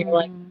 right? And you're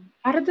like,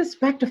 how did the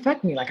spec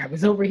affect me? Like I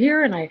was over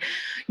here and I,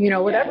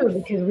 whatever,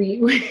 because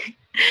we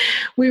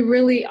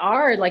really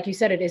are, like you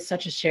said, it is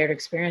such a shared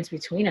experience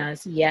between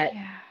us, yet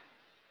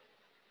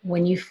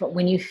when you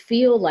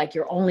feel like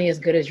you're only as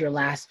good as your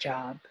last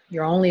job,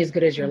 you're only as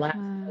good as your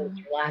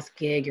last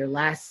gig, your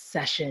last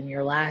session,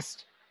 your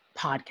last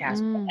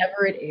podcast,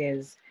 whatever it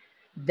is,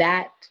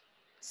 that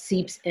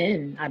seeps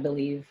in, I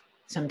believe,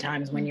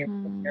 sometimes when you're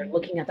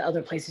looking at the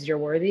other places you're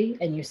worthy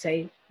and you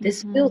say,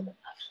 this feels enough,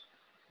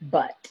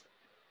 but,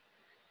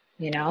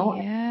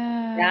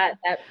 that.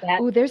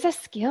 Oh, there's a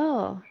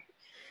skill.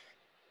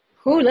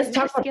 Let's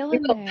talk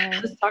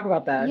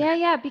about that.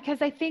 Yeah,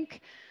 because I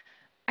think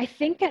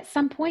at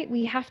some point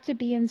we have to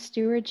be in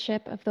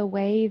stewardship of the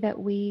way that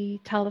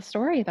we tell the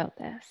story about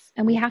this.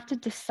 And we have to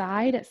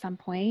decide at some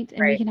point,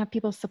 and we can have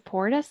people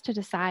support us to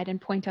decide and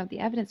point out the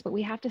evidence, but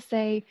we have to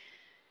say,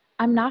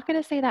 I'm not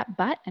going to say that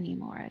but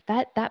anymore.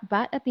 That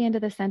but at the end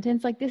of the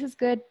sentence, like this is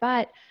good,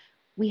 but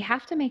we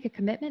have to make a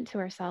commitment to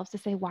ourselves to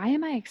say, why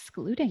am I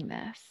excluding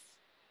this?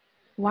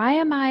 Why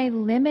am I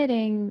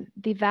limiting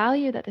the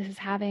value that this is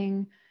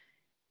having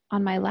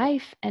on my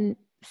life and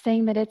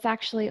saying that it's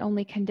actually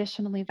only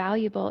conditionally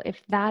valuable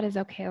if that is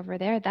okay over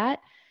there?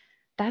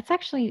 That's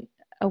actually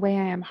a way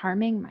I am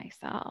harming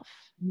myself.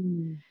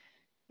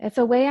 It's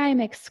a way I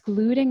am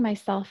excluding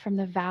myself from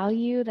the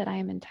value that I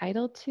am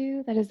entitled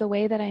to. That is the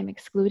way that I am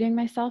excluding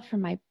myself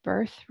from my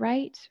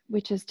birthright,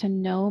 which is to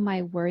know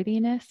my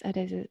worthiness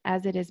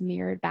as it is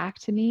mirrored back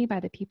to me by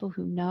the people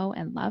who know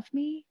and love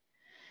me.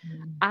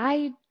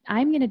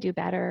 I'm going to do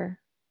better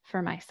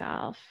for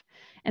myself.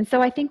 And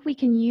so I think we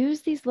can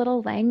use these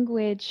little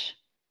language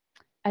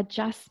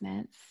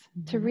adjustments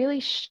to really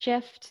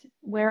shift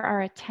where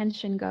our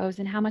attention goes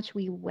and how much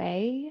we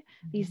weigh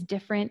these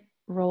different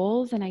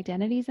roles and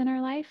identities in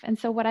our life. And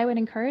so what I would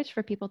encourage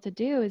for people to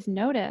do is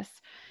notice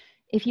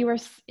if you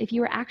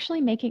were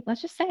actually making,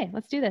 let's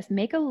do this,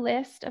 make a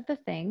list of the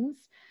things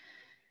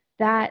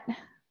that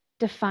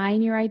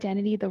define your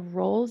identity, the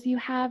roles you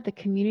have, the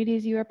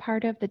communities you are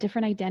part of, the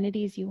different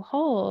identities you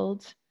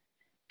hold,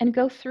 and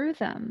go through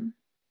them.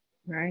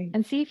 Right.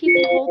 And see if you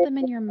can hold them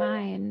in your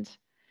mind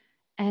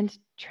and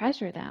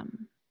treasure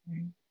them.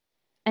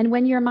 And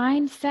when your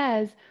mind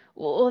says,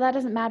 well, that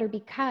doesn't matter,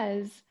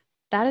 because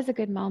that is a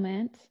good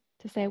moment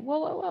to say,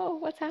 whoa,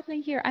 what's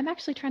happening here? I'm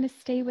actually trying to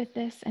stay with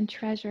this and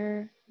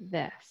treasure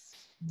this.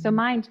 So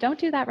mind, don't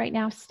do that right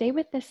now. Stay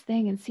with this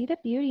thing and see the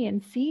beauty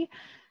and see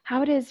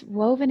how it is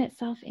woven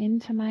itself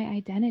into my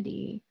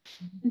identity.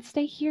 And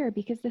stay here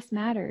because this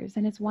matters.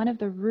 And it's one of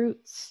the root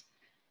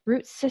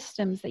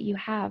systems that you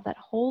have that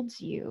holds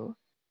you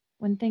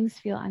when things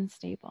feel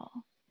unstable.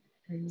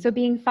 So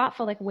being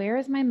thoughtful, like, where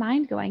is my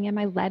mind going? Am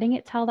I letting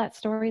it tell that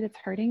story that's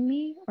hurting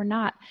me or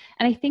not?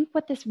 And I think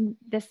what this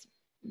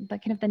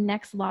like kind of the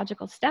next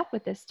logical step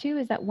with this too,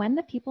 is that when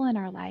the people in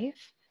our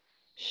life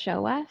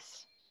show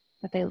us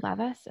that they love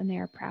us and they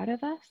are proud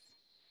of us,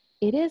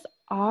 it is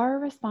our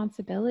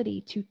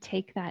responsibility to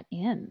take that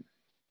in.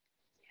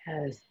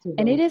 Yes.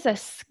 And it is a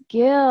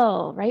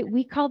skill, right?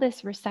 We call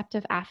this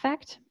receptive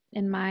affect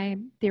in my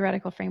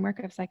theoretical framework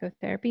of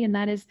psychotherapy. And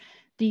that is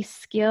the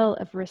skill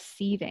of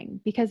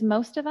receiving, because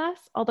most of us,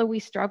 although we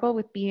struggle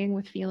with being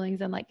with feelings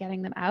and like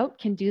getting them out,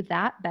 can do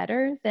that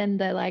better than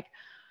the like,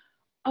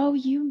 oh,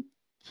 you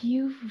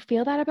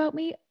feel that about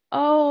me?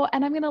 Oh,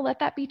 and I'm going to let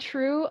that be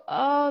true.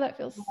 Oh, that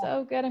feels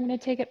so good. I'm going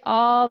to take it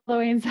all the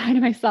way inside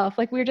of myself.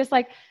 Like we're just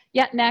like,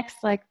 yeah, next,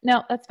 like,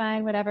 no, that's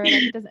fine. Whatever. Like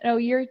it doesn't, oh,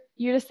 you're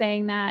just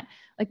saying that.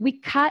 Like we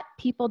cut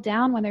people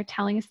down when they're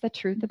telling us the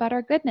truth about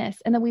our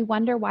goodness. And then we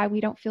wonder why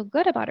we don't feel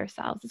good about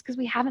ourselves. It's because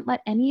we haven't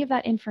let any of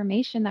that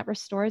information that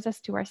restores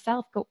us to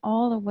ourselves go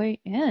all the way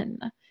in.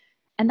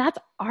 And that's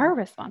our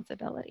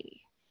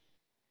responsibility.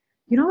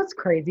 You know what's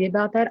crazy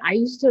about that? I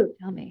used to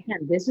tell me.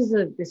 Man, this is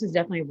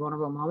definitely a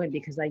vulnerable moment,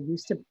 because I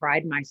used to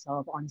pride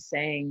myself on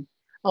saying,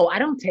 "Oh, I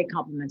don't take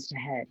compliments to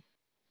head."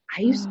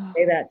 I used to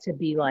say that to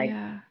be like,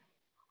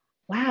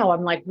 wow,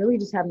 I'm like really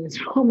just having this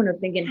moment of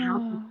thinking,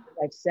 how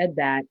I've said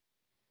that,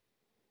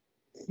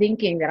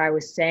 thinking that I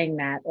was saying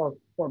that, or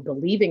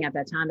believing at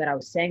that time that I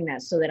was saying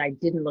that so that I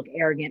didn't look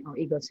arrogant or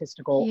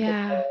egotistical.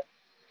 Yeah.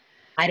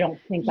 I don't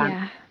think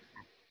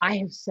I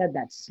have said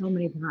that so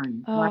many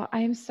times. Oh,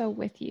 I am so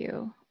with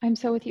you. I'm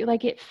so with you.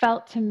 Like it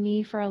felt to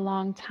me for a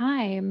long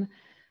time,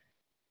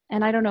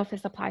 and I don't know if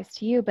this applies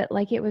to you, but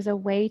like it was a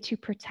way to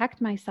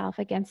protect myself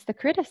against the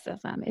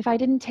criticism. If I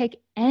didn't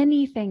take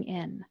anything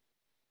in,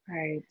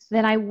 right,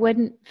 then I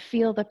wouldn't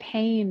feel the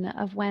pain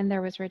of when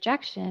there was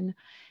rejection.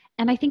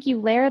 And I think you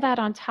layer that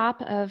on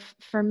top of,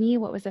 for me,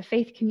 what was a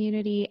faith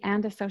community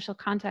and a social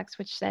context,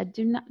 which said,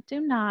 do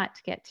not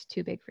get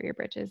too big for your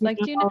britches. Like,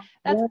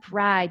 that's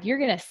pride. You're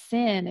going to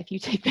sin if you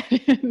take that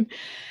in.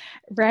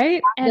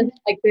 Right. And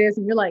like this,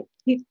 and you're like,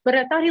 but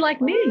I thought he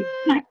liked me.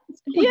 Yeah,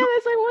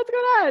 it's like, what's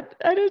going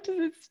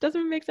on? It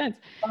doesn't make sense.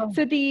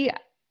 So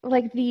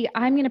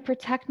I'm going to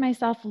protect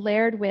myself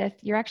layered with,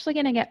 you're actually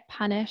going to get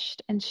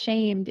punished and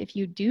shamed if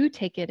you do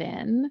take it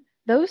in.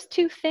 Those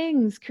two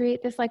things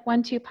create this like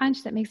 1-2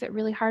 punch that makes it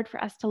really hard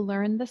for us to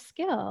learn the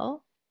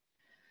skill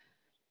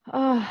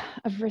of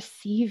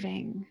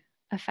receiving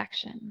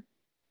affection.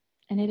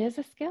 And it is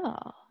a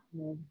skill.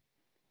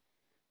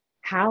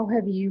 How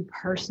have you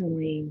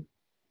personally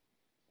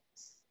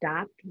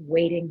stopped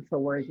waiting for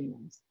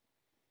worthiness?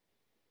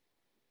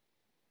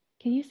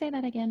 Can you say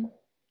that again?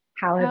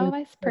 How have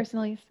I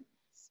personally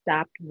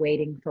stopped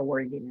waiting for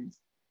worthiness?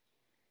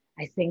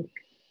 I think,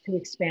 to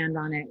expand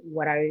on it,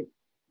 what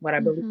I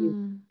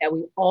believe that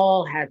we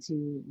all had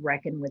to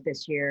reckon with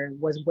this year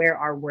was where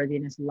our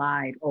worthiness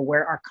lied, or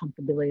where our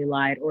comfortability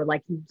lied, or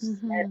like you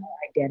said,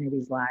 our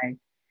identities lie.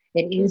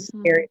 It is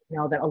scary to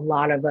know that a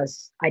lot of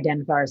us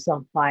identify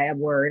ourselves by a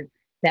word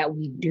that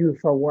we do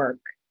for work,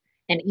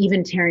 and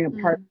even tearing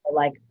apart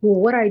like, well,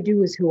 what I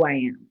do is who I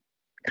am,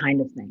 kind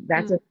of thing.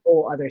 That's a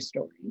whole other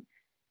story.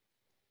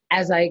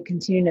 As I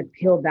continue to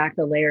peel back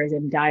the layers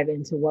and dive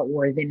into what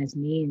worthiness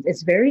means,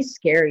 it's very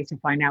scary to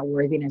find out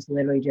worthiness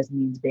literally just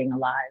means being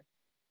alive.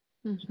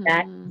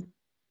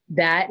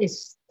 That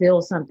is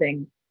still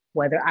something,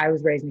 whether I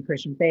was raised in the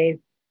Christian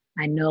faith,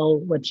 I know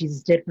what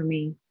Jesus did for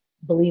me,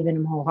 believe in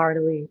him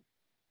wholeheartedly.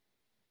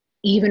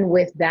 Even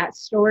with that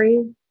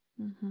story,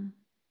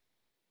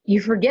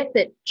 you forget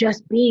that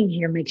just being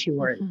here makes you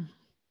worthy.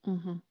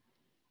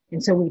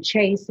 And so we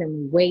chase and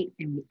we wait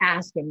and we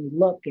ask and we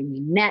look and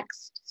we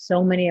next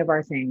so many of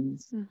our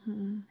things.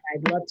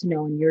 I'd love to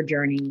know in your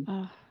journey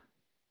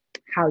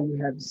how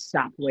you have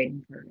stopped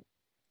waiting for it.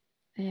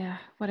 Yeah,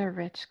 what a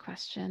rich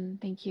question.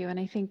 Thank you. And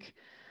I think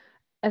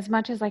as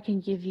much as I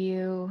can give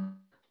you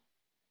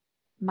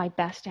my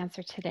best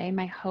answer today,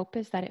 my hope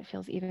is that it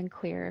feels even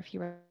clearer if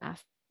you were to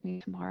ask me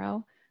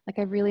tomorrow. Like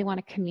I really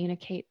want to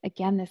communicate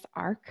again this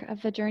arc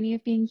of the journey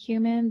of being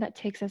human that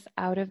takes us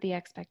out of the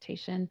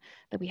expectation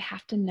that we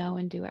have to know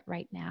and do it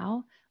right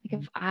now.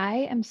 Like if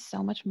I am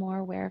so much more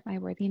aware of my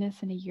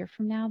worthiness in a year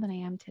from now than I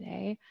am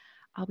today,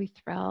 I'll be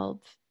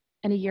thrilled.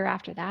 And a year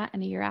after that,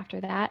 and a year after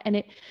that. And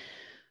it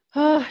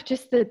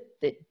just the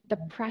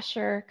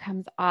pressure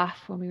comes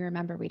off when we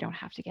remember we don't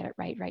have to get it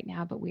right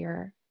now, but we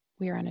are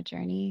on a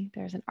journey.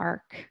 There's an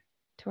arc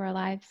to our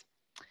lives.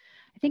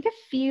 I think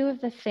a few of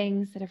the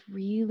things that have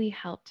really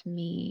helped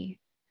me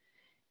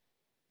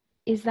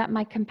is that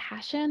my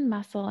compassion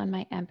muscle and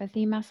my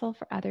empathy muscle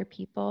for other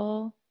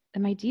people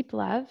and my deep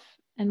love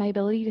and my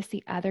ability to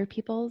see other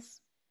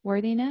people's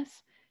worthiness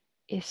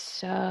is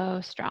so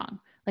strong.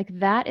 Like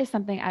that is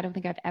something I don't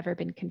think I've ever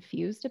been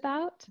confused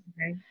about.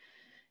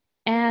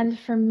 And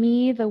for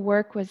me, the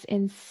work was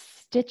in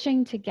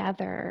stitching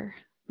together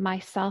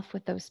myself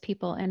with those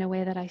people in a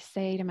way that I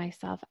say to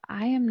myself,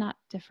 I am not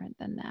different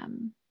than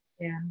them.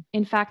 Yeah.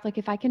 In fact, like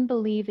if I can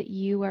believe that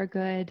you are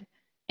good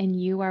and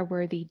you are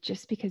worthy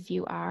just because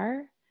you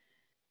are,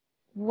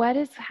 what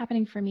is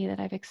happening for me that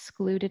I've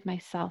excluded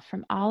myself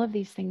from all of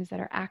these things that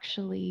are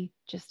actually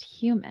just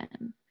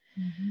human?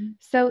 Mm-hmm.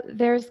 So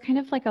there's kind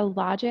of like a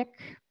logic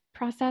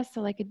process.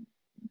 So like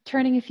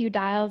turning a few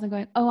dials and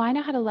going, oh, I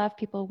know how to love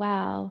people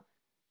well.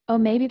 Oh,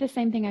 maybe the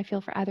same thing I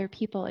feel for other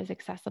people is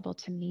accessible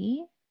to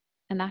me.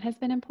 And that has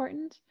been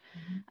important.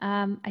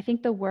 Mm-hmm. I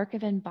think the work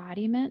of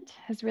embodiment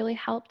has really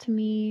helped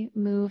me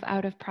move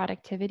out of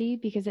productivity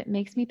because it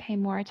makes me pay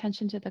more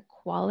attention to the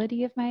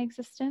quality of my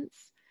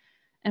existence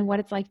and what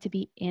it's like to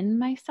be in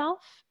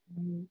myself,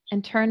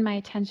 and turn my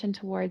attention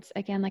towards,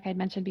 again, like I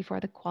mentioned before,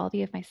 the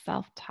quality of my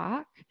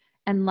self-talk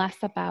and less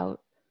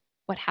about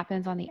what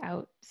happens on the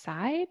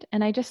outside.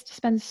 And I just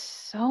spend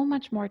so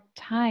much more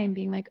time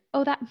being like,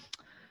 oh,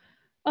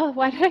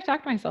 why did I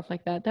talk to myself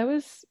like that? That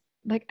was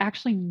like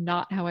actually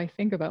not how I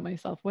think about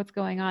myself. What's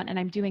going on? And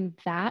I'm doing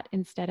that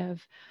instead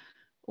of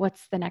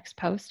what's the next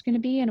post going to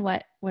be and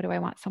what do I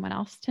want someone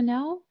else to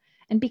know?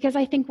 And because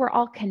I think we're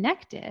all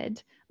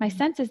connected, my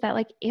sense is that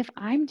like if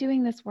I'm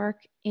doing this work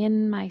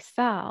in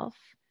myself,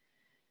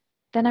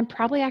 then I'm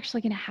probably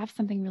actually going to have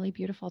something really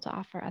beautiful to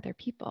offer other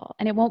people.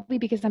 And it won't be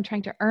because I'm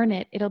trying to earn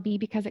it. It'll be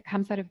because it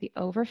comes out of the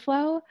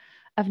overflow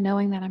of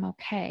knowing that I'm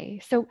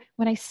okay. So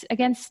when I,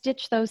 again,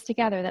 stitch those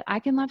together, that I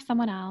can love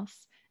someone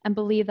else and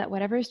believe that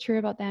whatever is true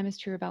about them is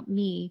true about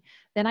me,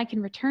 then I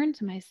can return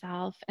to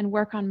myself and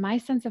work on my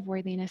sense of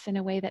worthiness in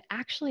a way that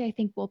actually I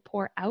think will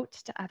pour out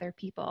to other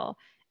people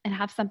and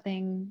have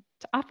something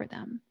to offer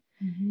them.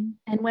 Mm-hmm.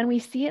 And when we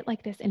see it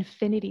like this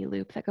infinity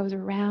loop that goes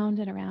around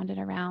and around and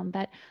around,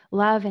 that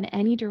love in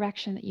any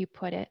direction that you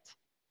put it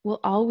will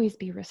always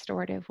be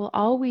restorative, will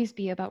always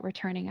be about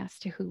returning us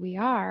to who we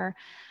are.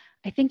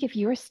 I think if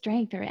your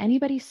strength or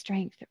anybody's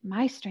strength,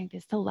 my strength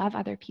is to love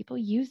other people,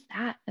 use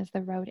that as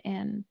the road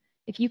in.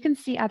 If you can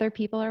see other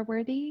people are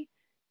worthy,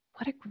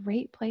 what a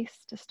great place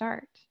to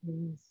start.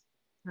 Yes.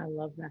 I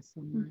love that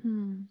so much.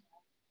 Mm-hmm.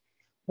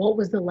 What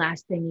was the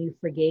last thing you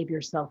forgave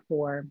yourself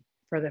for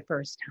the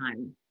first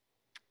time?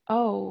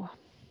 Oh,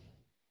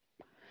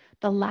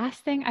 the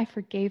last thing I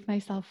forgave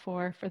myself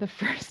for the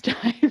first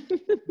time.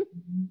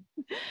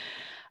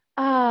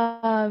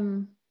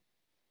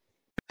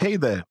 Hey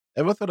there,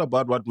 ever thought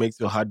about what makes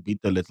your heart beat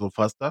a little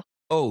faster?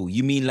 Oh,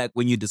 you mean like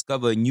when you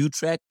discover a new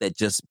track that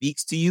just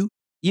speaks to you?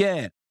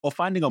 Yeah, or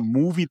finding a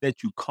movie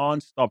that you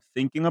can't stop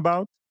thinking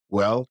about?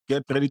 Well,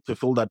 get ready to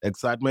feel that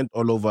excitement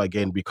all over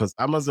again because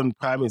Amazon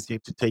Prime is here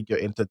to take your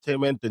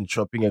entertainment and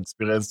shopping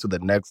experience to the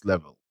next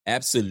level.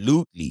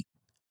 Absolutely.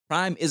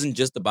 Prime isn't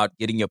just about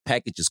getting your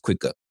packages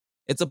quicker.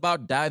 It's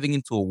about diving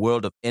into a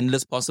world of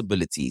endless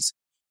possibilities,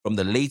 from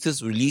the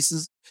latest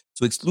releases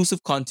to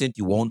exclusive content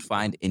you won't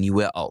find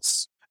anywhere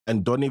else.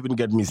 And don't even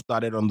get me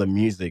started on the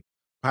music.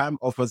 Prime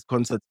offers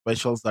concert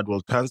specials that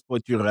will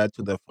transport you right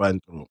to the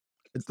front row.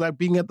 It's like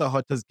being at the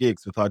hottest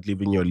gigs without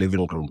leaving your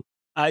living room.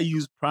 I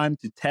use Prime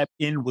to tap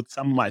in with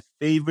some of my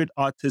favorite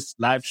artists'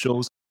 live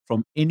shows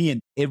from any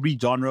and every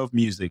genre of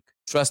music.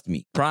 Trust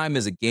me, Prime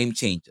is a game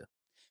changer.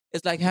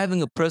 It's like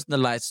having a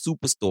personalized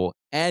superstore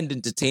and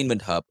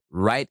entertainment hub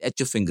right at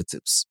your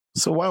fingertips.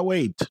 So why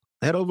wait?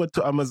 Head over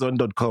to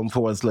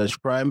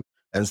amazon.com/prime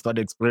and start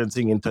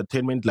experiencing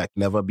entertainment like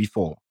never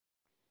before.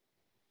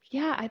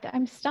 Yeah,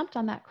 I'm stumped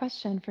on that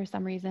question for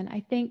some reason.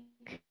 I think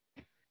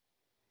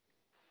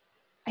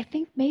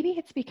maybe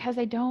it's because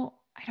I don't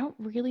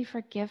really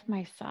forgive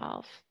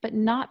myself, but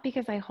not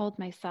because I hold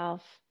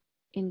myself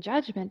in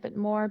judgment, but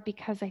more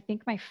because I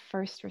think my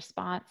first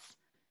response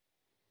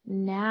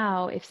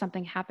now, if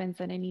something happens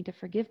that I need to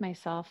forgive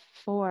myself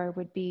for,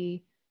 would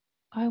be,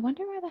 oh, I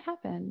wonder why that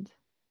happened.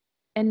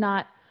 And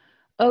not,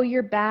 oh,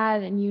 you're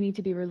bad and you need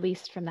to be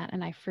released from that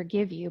and I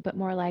forgive you, but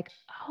more like,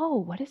 oh,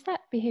 what is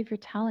that behavior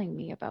telling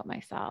me about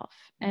myself?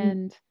 Mm-hmm.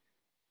 And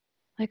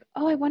like,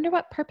 oh, I wonder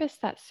what purpose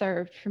that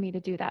served for me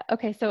to do that.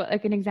 Okay, so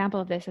like an example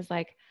of this is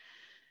like,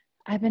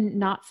 I've been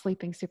not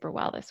sleeping super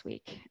well this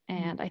week.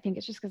 And I think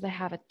it's just because I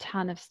have a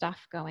ton of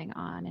stuff going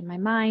on in my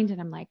mind. And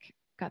I'm like,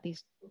 got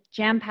these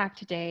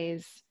jam-packed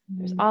days.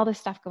 There's all this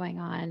stuff going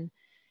on.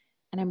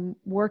 And I'm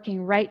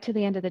working right to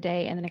the end of the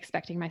day and then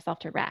expecting myself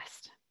to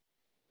rest.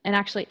 And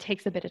actually, it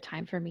takes a bit of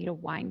time for me to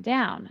wind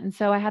down. And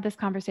so I had this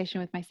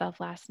conversation with myself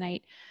last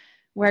night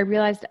where I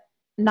realized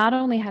not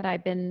only had I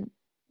been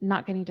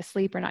not getting to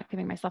sleep or not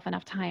giving myself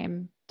enough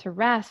time to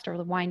rest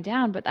or wind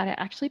down, but that I'd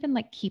actually been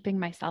like keeping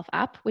myself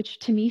up, which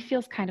to me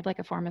feels kind of like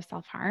a form of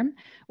self-harm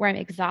where I'm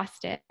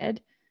exhausted,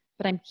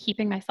 but I'm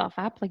keeping myself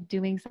up, like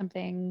doing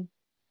something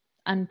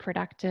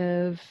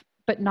unproductive,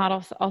 but not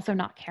also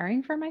not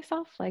caring for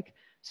myself, like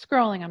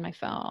scrolling on my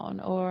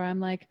phone, or I'm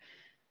like,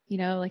 you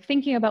know, like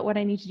thinking about what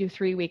I need to do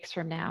 3 weeks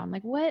from now. I'm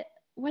like, what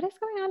is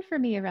going on for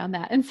me around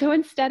that? And so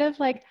instead of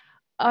like,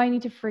 oh, I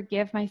need to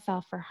forgive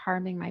myself for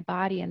harming my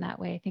body in that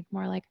way, I think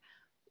more like,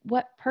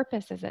 what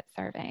purpose is it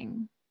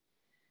serving?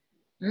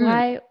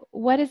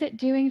 What is it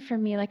doing for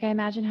me? Like I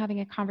imagine having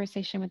a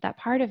conversation with that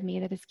part of me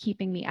that is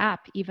keeping me up,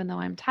 even though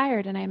I'm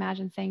tired. And I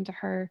imagine saying to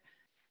her,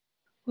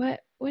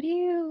 what are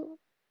you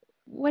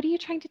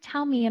trying to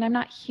tell me? And I'm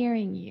not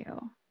hearing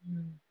you.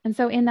 And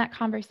so in that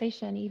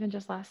conversation, even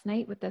just last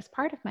night with this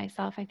part of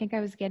myself, I think I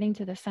was getting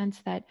to the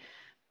sense that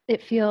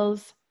it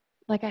feels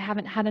like I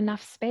haven't had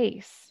enough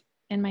space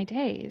in my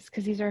days,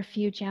 because these are a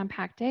few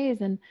jam-packed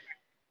days. And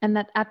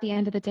that at the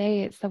end of the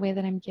day, it's the way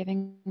that I'm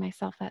giving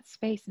myself that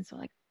space. And so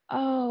like,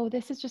 oh,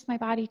 this is just my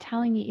body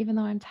telling me, even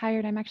though I'm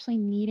tired, I'm actually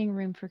needing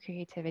room for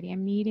creativity.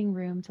 I'm needing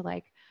room to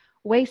like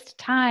waste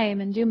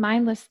time and do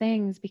mindless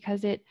things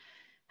because it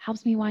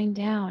helps me wind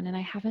down. And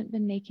I haven't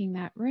been making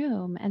that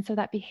room. And so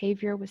that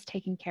behavior was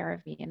taking care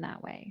of me in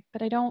that way.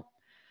 But I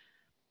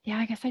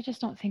guess I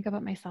just don't think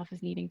about myself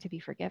as needing to be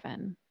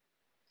forgiven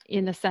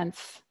in the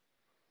sense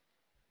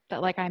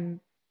that like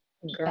I'm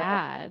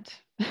bad.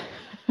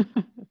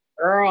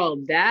 Girl,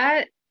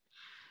 that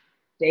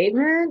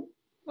statement,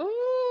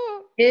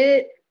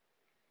 it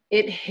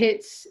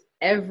hits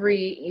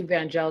every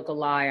evangelical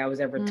lie I was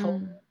ever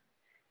told.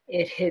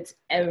 It hits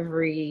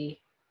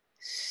every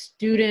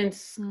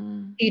student's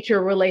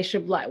teacher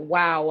relationship. Like,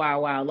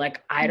 wow.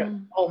 Like,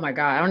 oh my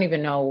God, I don't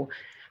even know.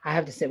 I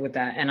have to sit with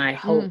that. And I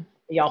hope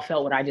y'all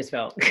felt what I just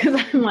felt. Cause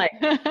I'm like,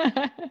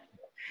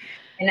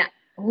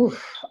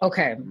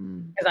 okay.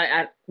 Cause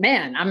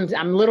I'm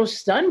a little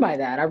stunned by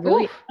that. I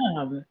really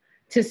am.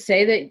 To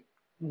say that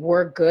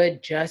we're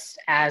good, just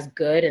as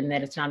good, and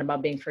that it's not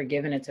about being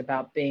forgiven, it's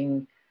about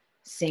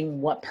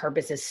seeing what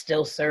purpose it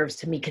still serves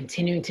to me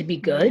continuing to be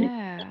good.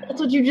 Yeah.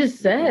 That's what you just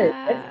said.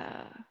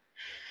 Yeah.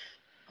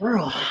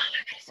 Girl.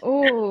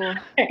 Oh.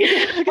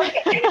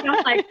 I'm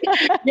like,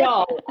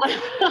 yo,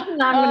 I'm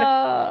not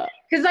gonna,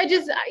 because I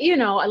just,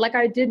 like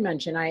I did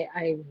mention,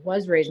 I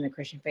was raised in the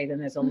Christian faith, and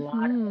there's a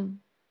lot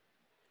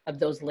of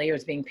those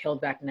layers being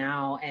peeled back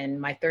now. And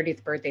my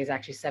 30th birthday is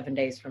actually 7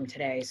 days from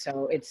today.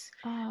 So it's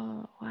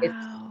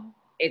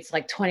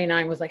like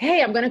 29 was like,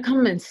 hey, I'm going to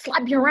come and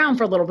slap you around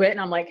for a little bit. And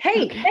I'm like,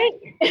 hey,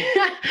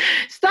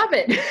 stop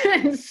it.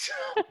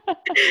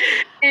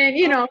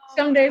 And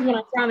some days when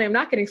I'm finally, I'm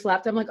not getting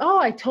slapped, I'm like, oh,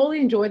 I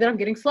totally enjoy that I'm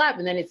getting slapped.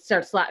 And then it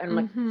starts slapping. I'm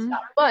like,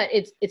 stop. But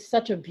it's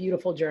such a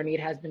beautiful journey.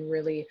 It has been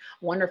really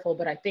wonderful.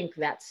 But I think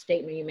that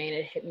statement you made,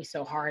 it hit me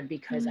so hard,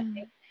 because I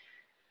think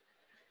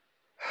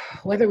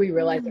whether we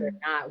realize it or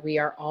not,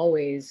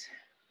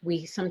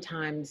 we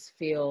sometimes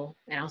feel,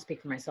 and I'll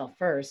speak for myself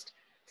first,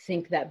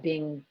 think that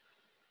being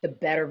the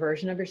better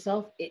version of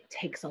yourself, it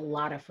takes a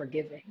lot of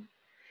forgiving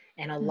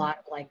and a lot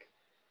of like,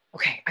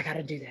 okay, I got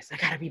to do this. I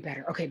got to be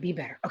better. Okay, be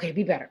better. Okay,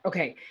 be better.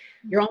 Okay,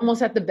 you're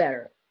almost at the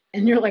better.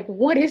 And you're like,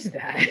 what is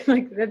that?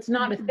 Like, that's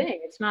not a thing.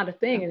 It's not a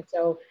thing. And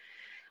so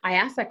I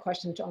asked that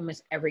question to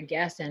almost every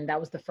guest, and that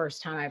was the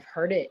first time I've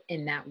heard it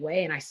in that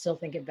way. And I still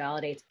think it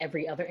validates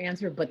every other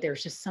answer, but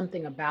there's just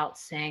something about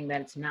saying that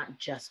it's not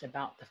just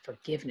about the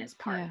forgiveness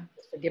part. Yeah.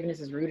 Forgiveness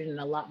is rooted in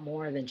a lot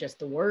more than just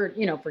the word,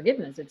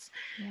 forgiveness. It's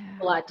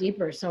a lot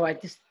deeper. So I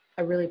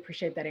really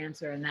appreciate that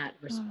answer and that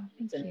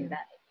response, and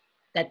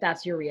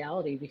that's your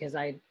reality, because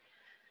I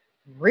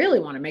really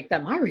want to make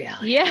that my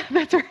reality. Yeah,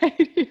 that's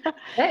right. Yeah.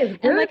 That is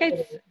good. And like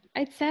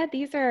I said,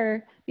 these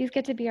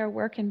get to be our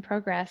work in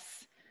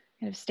progress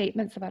kind of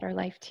statements about our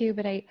life too.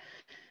 But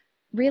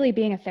really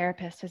being a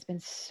therapist has been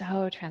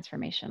so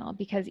transformational,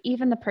 because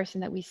even the person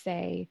that we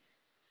say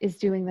is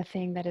doing the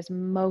thing that is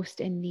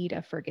most in need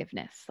of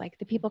forgiveness, like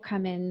the people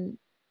come in,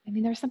 I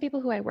mean, there's some people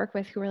who I work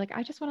with who are like,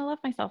 I just want to love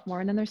myself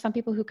more. And then there's some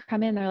people who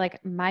come in, they're like,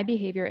 my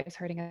behavior is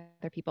hurting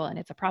other people and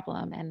it's a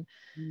problem, and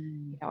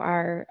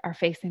are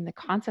facing the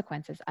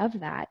consequences of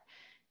that.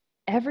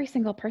 Every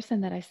single person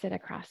that I sit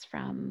across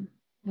from,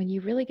 when you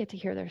really get to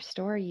hear their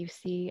story, you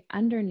see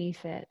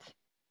underneath it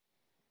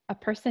a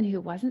person who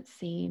wasn't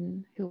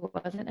seen, who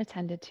wasn't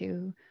attended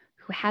to,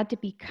 who had to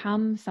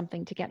become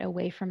something to get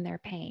away from their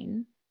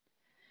pain.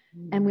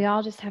 And we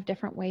all just have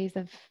different ways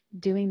of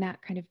doing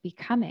that kind of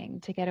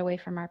becoming to get away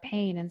from our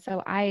pain. And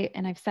so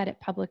I've said it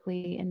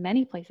publicly in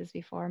many places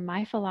before,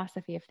 my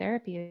philosophy of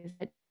therapy is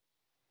that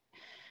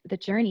the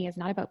journey is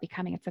not about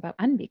becoming, it's about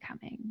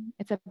unbecoming.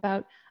 It's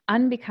about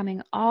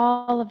unbecoming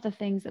all of the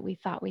things that we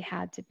thought we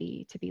had to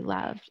be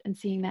loved, and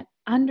seeing that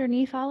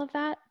underneath all of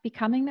that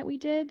becoming that we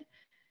did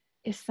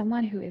is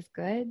someone who is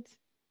good,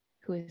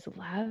 who is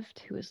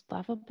loved, who is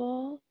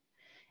lovable.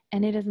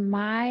 And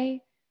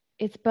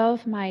it's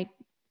both my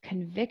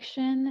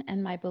conviction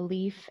and my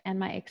belief and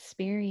my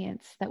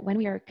experience that when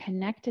we are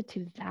connected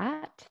to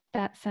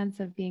that sense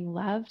of being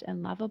loved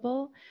and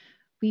lovable,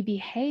 we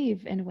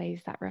behave in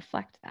ways that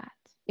reflect that.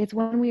 It's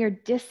when we are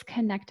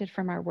disconnected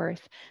from our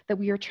worth that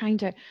we are trying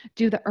to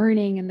do the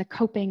earning and the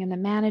coping and the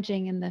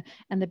managing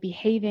and the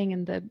behaving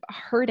and the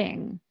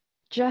hurting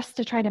just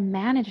to try to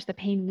manage the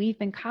pain we've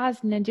been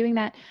caused. And in doing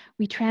that,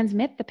 we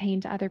transmit the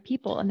pain to other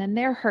people, and then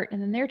they're hurt,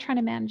 and then they're trying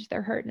to manage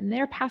their hurt, and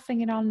they're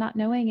passing it on, not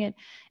knowing it.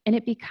 And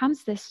it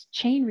becomes this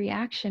chain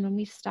reaction when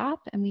we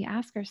stop and we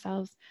ask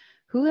ourselves,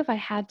 who have I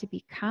had to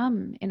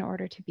become in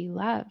order to be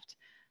loved?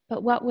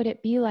 But what would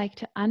it be like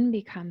to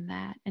unbecome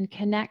that and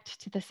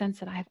connect to the sense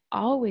that I've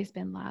always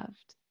been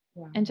loved?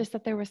 Wow. And just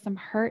that there was some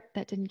hurt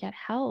that didn't get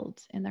held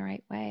in the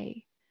right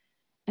way.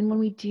 And when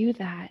we do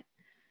that,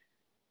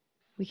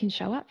 we can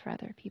show up for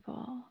other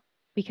people.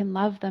 We can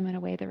love them in a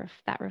way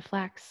that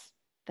reflects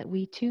that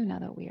we too know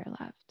that we are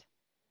loved.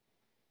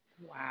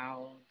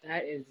 Wow,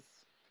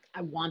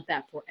 I want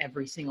that for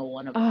every single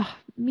one of us. Oh,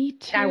 me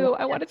too.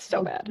 I want it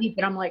so bad. Deep,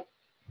 and I'm like,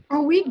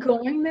 are we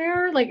going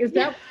there? Like, is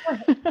that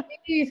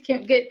please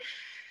can't get,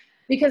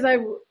 because I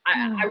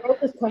wrote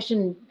this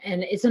question,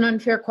 and it's an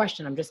unfair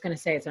question. I'm just going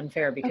to say it's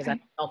unfair because I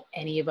don't know if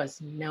any of us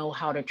know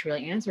how to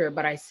truly answer it.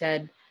 But I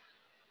said,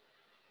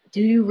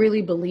 do you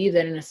really believe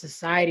that in a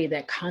society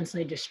that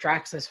constantly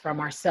distracts us from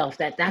ourselves,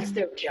 that's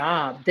their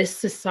job, this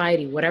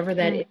society, whatever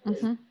that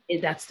is,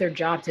 that's their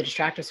job, to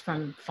distract us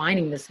from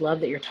finding this love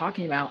that you're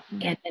talking about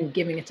and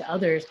giving it to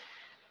others?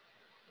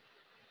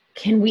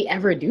 Can we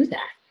ever do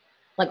that?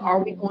 Like,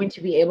 are we going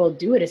to be able to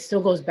do it? It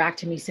still goes back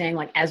to me saying,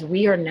 like, as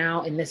we are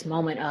now in this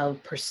moment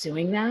of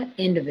pursuing that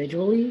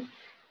individually,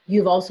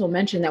 you've also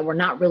mentioned that we're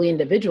not really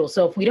individuals.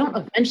 So if we don't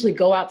eventually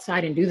go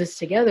outside and do this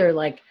together,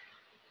 like,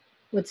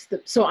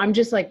 so I'm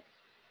just like,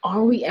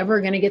 are we ever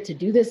going to get to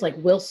do this? Like,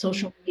 will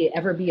social media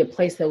ever be a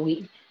place that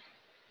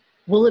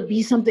will it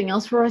be something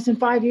else for us in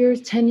 5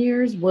 years, 10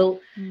 years?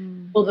 Will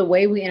the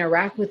way we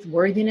interact with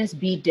Worthiness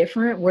be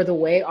different? Will the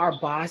way our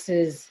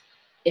bosses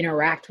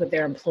interact with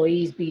their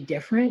employees be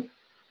different?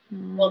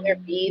 Will there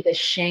be the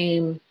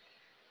shame,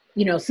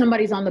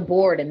 somebody's on the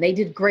board and they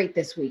did great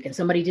this week and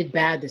somebody did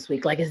bad this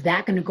week. Like, is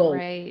that going to go?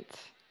 Right.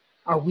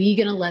 Are we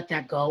going to let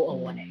that go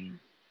away?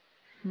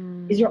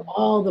 These are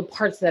all the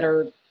parts that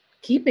are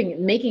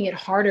making it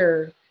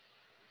harder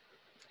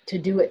to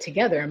do it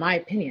together, in my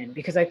opinion,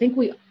 because I think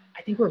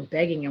we're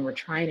begging and we're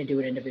trying to do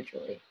it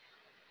individually.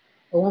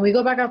 But when we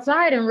go back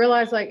outside and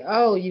realize, like,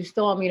 oh, you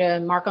still want me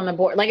to mark on the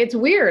board. Like, it's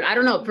weird. I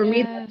don't know. For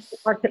me, that's the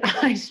part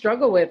that I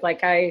struggle with.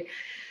 Like, I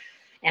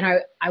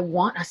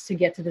want us to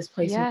get to this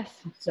place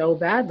so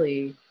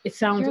badly. It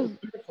sounds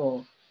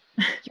wonderful.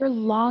 Your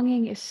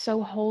longing is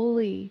so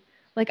holy.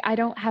 Like, I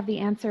don't have the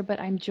answer, but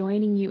I'm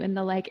joining you in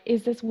the, like,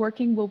 is this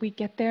working? Will we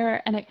get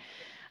there? And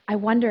I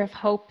wonder if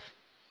hope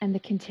and the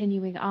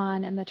continuing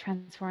on and the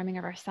transforming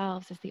of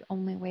ourselves is the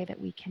only way that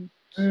we can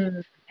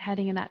keep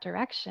heading in that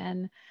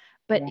direction.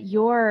 But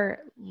your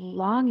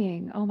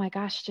longing, oh my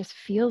gosh, just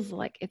feels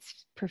like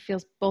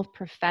feels both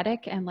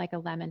prophetic and like a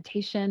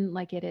lamentation,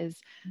 like it is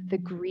the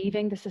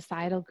grieving, the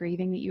societal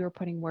grieving that you are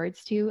putting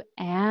words to,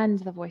 and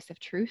the voice of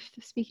truth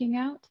speaking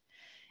out.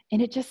 And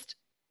it just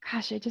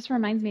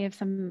reminds me of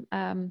some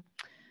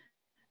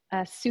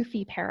a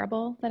Sufi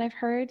parable that I've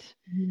heard.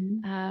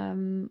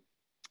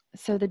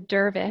 So the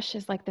dervish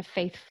is like the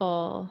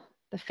faithful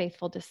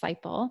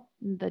disciple.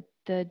 The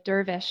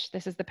dervish,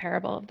 this is the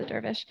parable of the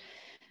dervish.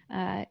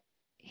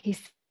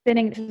 He's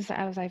sitting, this is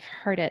as I've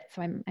heard it,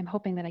 so I'm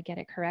hoping that I get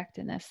it correct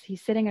in this.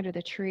 He's sitting under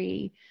the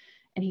tree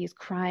and he's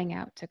crying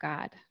out to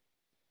God.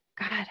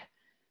 God,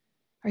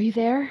 are you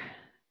there?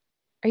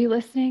 Are you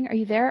listening? Are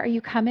you there? Are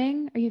you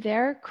coming? Are you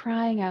there?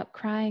 Crying out,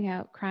 crying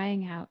out,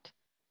 crying out.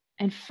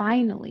 And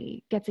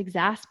finally gets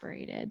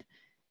exasperated.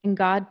 And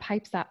God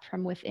pipes up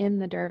from within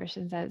the dervish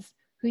and says,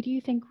 who do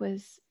you think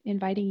was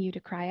inviting you to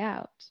cry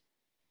out?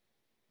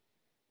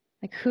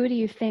 Like, who do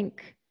you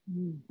think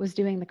was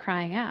doing the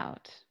crying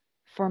out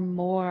for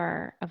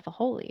more of the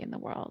holy in the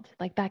world?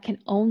 Like, that can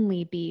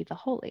only be the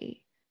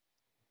holy.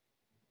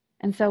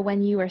 And so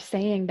when you are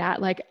saying that,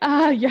 like,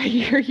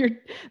 you're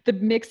the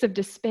mix of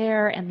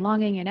despair and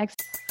longing and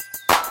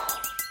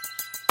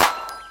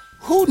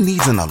Who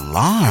needs an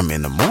alarm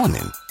in the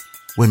morning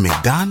when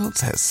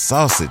McDonald's has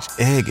sausage,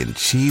 egg, and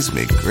cheese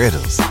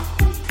McGriddles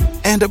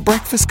and a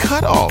breakfast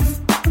cutoff?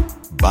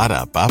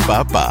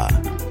 Ba-da-ba-ba-ba.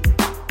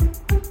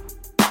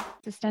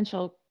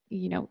 Existential,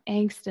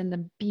 angst and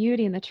the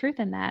beauty and the truth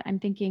in that, I'm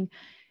thinking,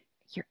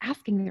 you're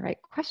asking the right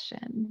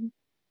question.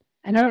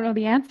 And I don't know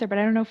the answer, but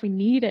I don't know if we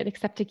need it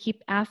except to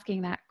keep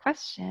asking that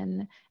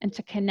question and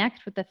to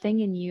connect with the thing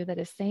in you that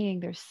is saying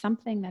there's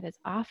something that is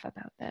off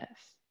about this.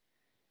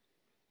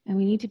 And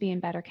we need to be in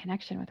better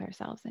connection with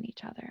ourselves and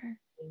each other.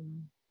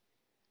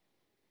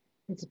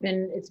 It's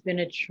been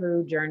a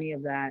true journey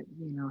of that,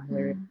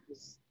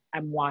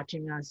 I'm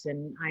watching us,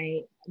 and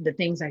the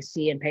things I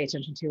see and pay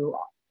attention to,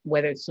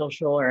 whether it's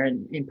social or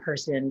in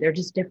person, they're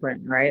just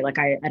different, right? Like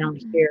I don't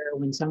hear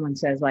when someone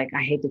says, like,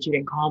 I hate that you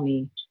didn't call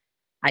me.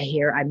 I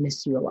hear, I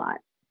miss you a lot.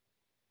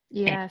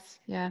 Yes.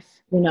 Yes.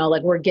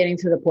 Like, we're getting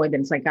to the point that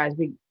it's like, guys,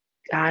 we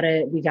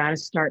gotta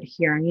start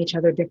hearing each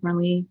other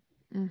differently,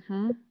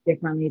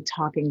 differently,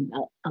 talking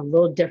a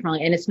little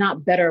differently. And it's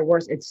not better or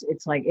worse. It's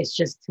like, it's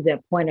just to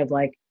the point of,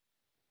 like,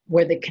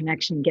 where the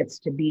connection gets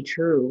to be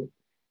true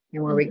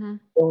and where we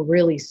feel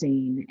really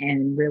seen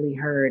and really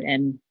heard.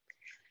 And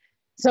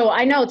so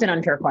I know it's an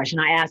unfair question.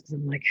 I ask,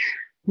 I'm like,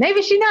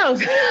 maybe she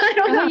knows. I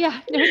don't know.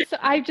 Yeah. No, so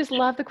I just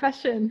love the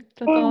question.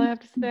 That's all I have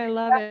to say. I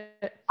love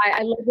it.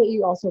 I love that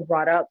you also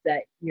brought up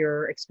that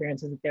your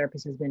experience as a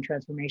therapist has been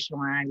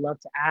transformational. And I love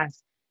to ask,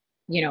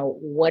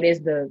 what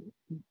is the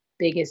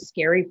biggest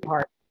scary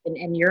part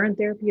And you're in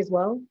therapy as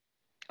well?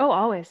 Oh,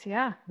 always.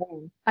 Yeah.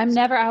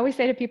 I always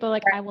say to people,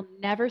 like, I will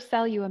never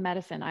sell you a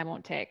medicine I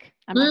won't take.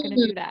 I'm not going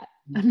to do that.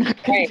 I'm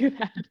not going to do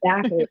that.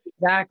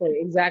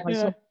 Exactly.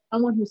 Yeah. So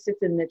someone who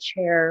sits in the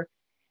chair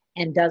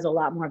and does a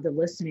lot more of the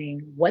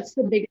listening, what's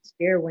the biggest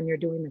fear when you're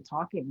doing the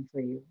talking for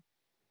you?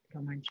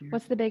 Don't mind sharing.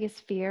 What's the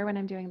biggest fear when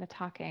I'm doing the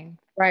talking?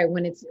 Right.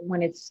 When it's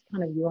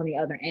kind of you on the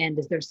other end,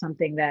 is there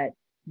something that,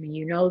 I mean,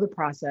 you know, the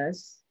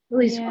process, at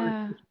least from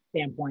a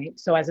standpoint.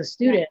 So as a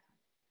student,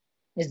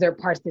 is there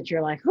parts that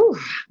you're like, whew,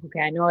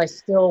 okay, I know I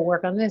still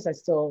work on this.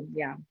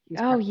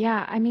 Oh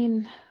yeah. I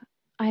mean,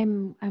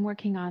 I'm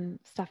working on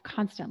stuff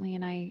constantly,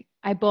 and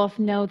I both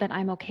know that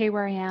I'm okay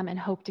where I am and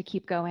hope to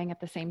keep going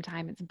at the same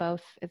time. It's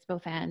both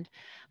end.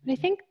 But I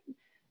think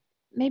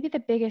maybe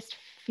the biggest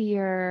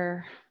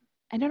fear,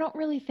 and I don't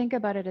really think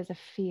about it as a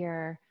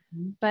fear,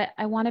 but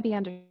I want to be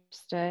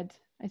understood.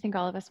 I think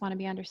all of us want to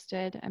be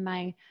understood. And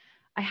I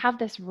have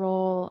this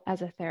role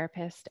as a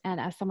therapist and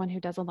as someone who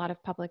does a lot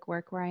of public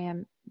work where I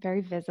am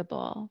very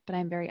visible, but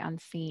I'm very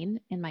unseen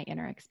in my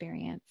inner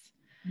experience.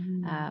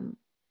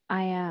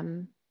 I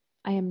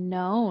am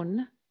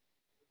known,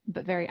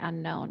 but very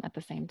unknown at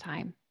the same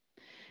time.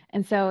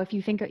 And so if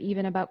you think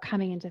even about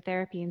coming into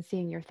therapy and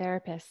seeing your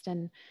therapist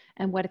and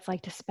what it's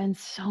like to spend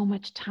so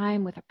much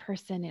time with a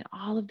person in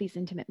all of these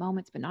intimate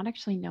moments, but not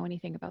actually know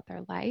anything about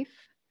their life,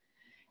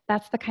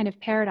 that's the kind of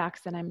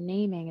paradox that I'm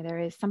naming. There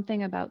is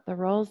something about the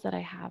roles that I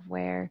have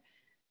where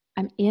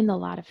I'm in a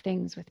lot of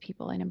things with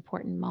people in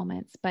important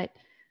moments, but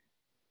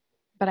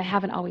I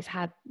haven't always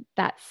had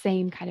that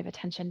same kind of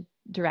attention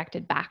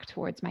directed back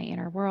towards my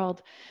inner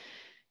world.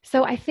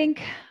 So I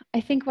think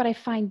what I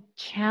find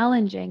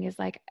challenging is,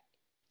 like,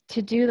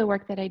 to do the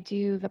work that I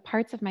do, the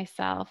parts of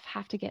myself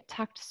have to get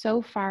tucked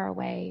so far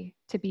away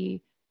to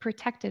be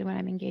protected when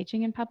I'm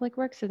engaging in public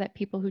work, so that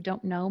people who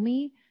don't know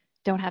me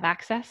don't have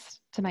access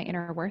to my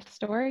inner worth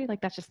story. Like,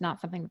 that's just not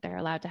something that they're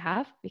allowed to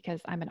have because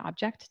I'm an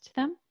object to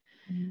them.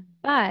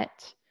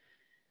 But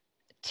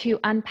to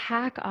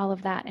unpack all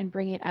of that and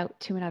bring it out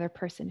to another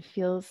person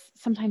feels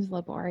sometimes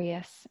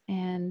laborious.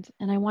 And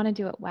I want to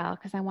do it well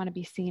because I want to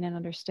be seen and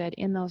understood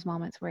in those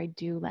moments where I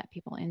do let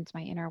people into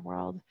my inner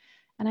world.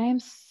 And I am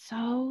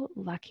so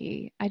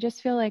lucky. I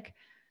just feel like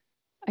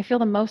I feel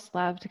the most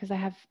loved because I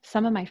have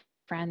some of my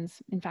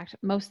friends, in fact,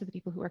 most of the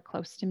people who are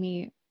close to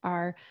me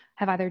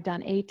have either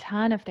done a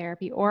ton of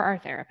therapy or are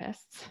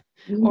therapists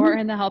or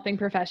in the helping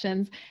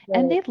professions.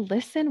 And they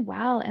listen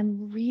well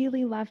and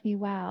really love me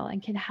well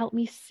and can help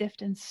me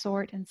sift and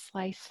sort and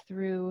slice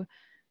through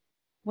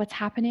what's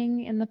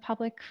happening in the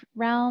public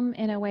realm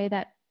in a way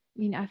that,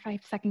 you know, if I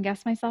second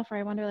guess myself or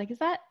I wonder, like, is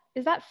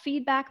that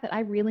feedback that I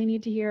really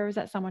need to hear? Or is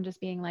that someone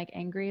just being like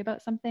angry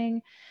about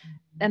something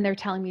and they're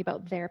telling me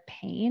about their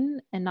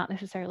pain and not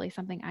necessarily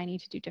something I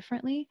need to do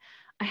differently?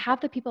 I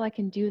have the people I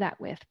can do that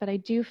with, but I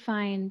do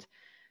find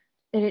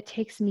that it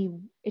takes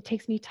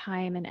me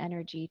time and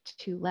energy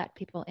to let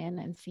people in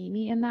and see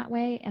me in that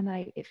way. And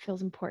it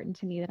feels important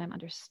to me that I'm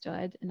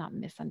understood and not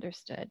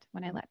misunderstood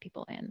when I let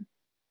people in.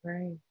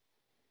 Right.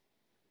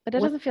 But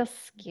it doesn't feel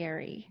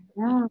scary.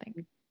 Yeah.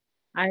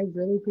 I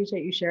really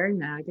appreciate you sharing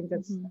that. I think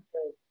that's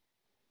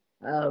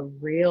a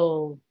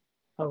real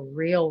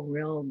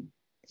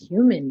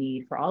human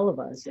need for all of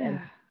us. Yeah.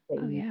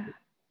 And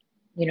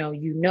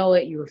you know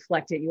it, you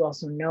reflect it, you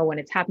also know when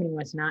it's happening,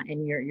 when it's not,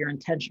 and you're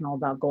intentional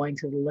about going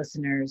to the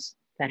listeners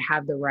that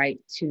have the right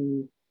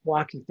to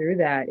walk you through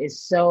that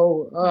is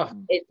so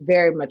it's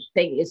very much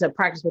it's a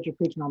practice what you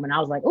preach moment. I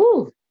was like,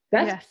 ooh,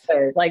 that's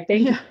good. Like,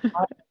 thank you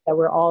that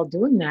we're all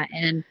doing that.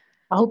 And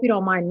I hope you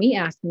don't mind me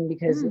asking,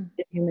 because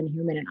it's human,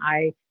 and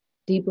I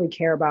deeply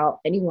care about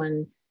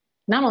anyone,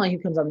 not only who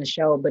comes on the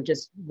show, but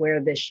just where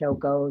this show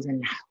goes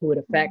and who it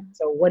affects.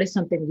 So what is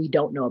something we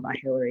don't know about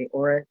Hillary,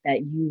 or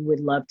that you would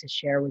love to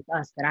share with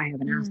us that I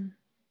haven't asked?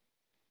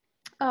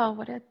 Oh,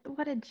 what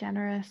a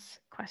generous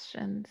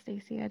question,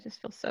 Stacey. I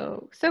just feel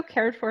so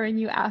cared for in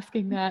you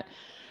asking that.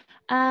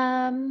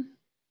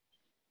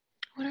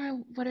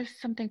 What are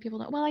something people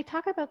don't? Well, I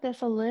talk about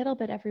this a little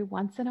bit every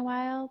once in a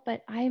while,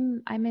 but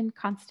I'm in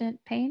constant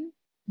pain.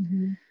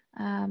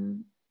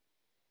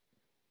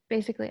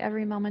 Basically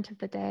every moment of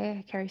the day,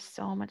 I carry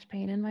so much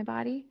pain in my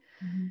body.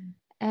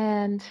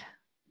 And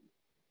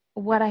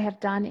what I have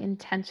done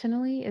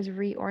intentionally is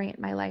reorient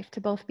my life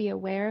to both be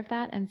aware of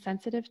that and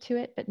sensitive to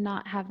it, but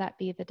not have that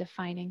be the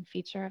defining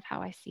feature of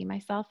how I see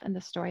myself and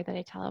the story that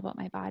I tell about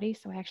my body.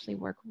 So I actually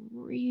work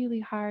really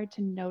hard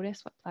to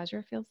notice what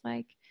pleasure feels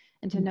like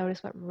and to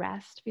notice what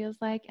rest feels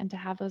like, and to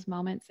have those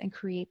moments and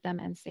create them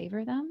and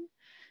savor them,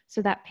 so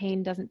that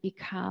pain doesn't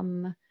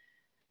become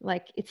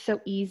like, it's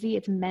so easy.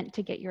 It's meant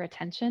to get your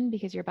attention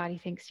because your body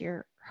thinks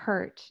you're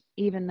hurt,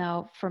 even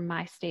though from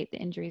my state, the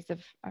injuries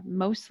have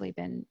mostly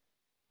been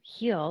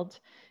healed.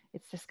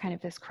 It's this kind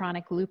of this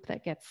chronic loop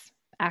that gets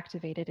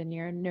activated in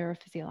your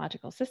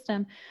neurophysiological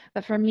system.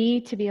 But for me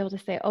to be able to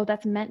say, oh,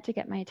 that's meant to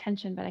get my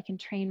attention, but I can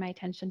train my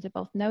attention to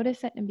both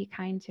notice it and be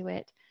kind to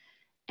it,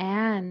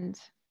 and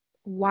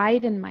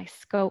widen my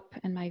scope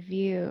and my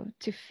view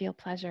to feel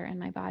pleasure in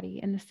my body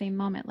in the same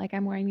moment. Like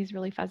I'm wearing these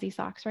really fuzzy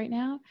socks right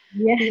now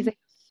because they feel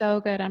so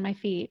good on my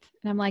feet.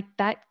 And I'm like,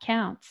 that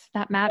counts.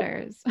 That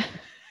matters.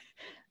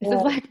 This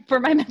is like for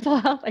my mental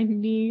health, I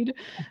need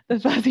the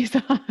fuzzy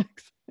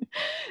socks.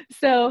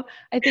 So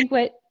I think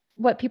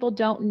what people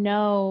don't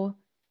know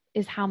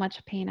is how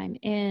much pain I'm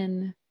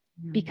in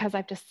because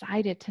I've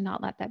decided to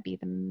not let that be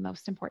the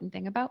most important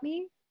thing about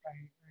me.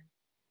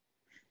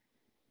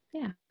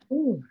 Yeah.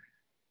 Ooh.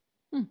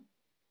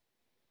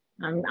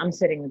 I'm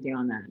sitting with you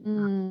on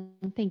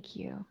that. Thank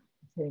you. I'm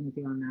sitting with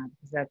you on that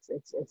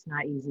because it's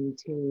not easy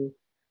to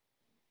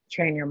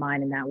train your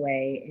mind in that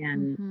way,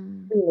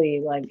 and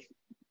truly like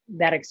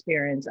that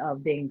experience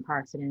of being in car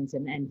accidents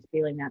and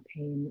feeling that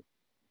pain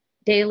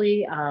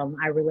daily.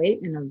 I relate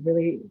in a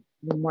really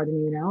more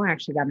than you know. I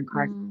actually got in a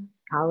car accident in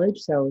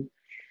college, so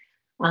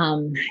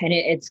and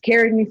it's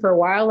carried me for a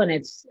while, and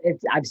it's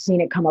I've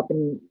seen it come up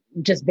in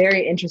just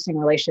very interesting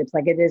relationships.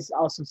 Like it is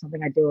also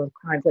something I deal with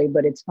chronically,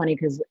 but it's funny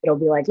because it'll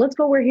be like, let's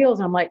go wear heels.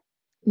 And I'm like,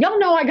 y'all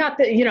know I got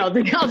the,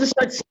 then I'll just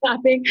start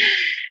stopping.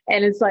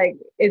 And it's like,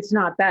 it's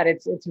not that,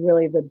 it's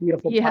really the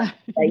beautiful part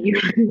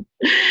that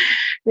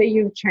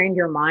you've trained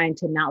your mind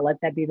to not let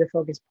that be the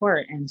focus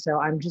part. And so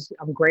I'm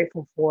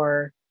grateful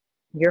for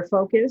your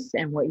focus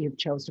and what you've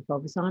chose to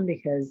focus on,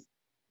 because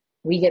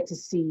we get to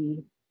see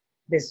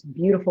this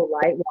beautiful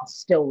light while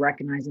still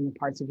recognizing the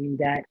parts of you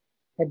that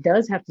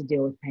does have to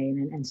deal with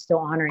pain, and still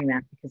honoring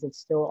that, because it's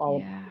still all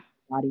about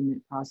the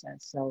embodiment process.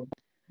 So,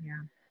 yeah.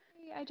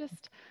 I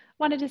just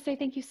wanted to say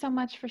thank you so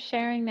much for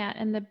sharing that.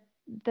 And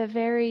the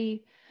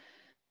very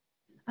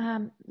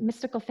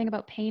mystical thing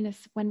about pain is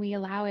when we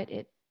allow it,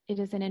 it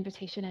is an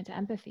invitation into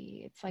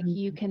empathy. It's like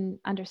you can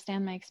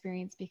understand my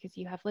experience because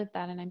you have lived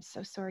that, and I'm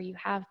so sorry you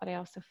have, but I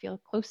also feel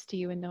close to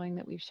you in knowing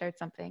that we've shared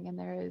something. And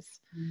there is,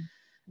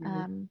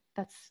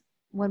 that's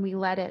when we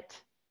let it,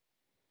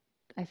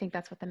 I think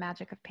that's what the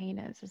magic of pain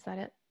is that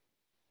it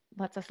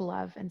lets us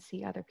love and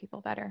see other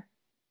people better.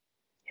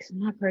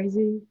 Isn't that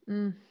crazy?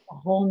 A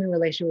whole new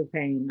relationship with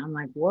pain. I'm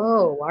like,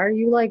 whoa, why are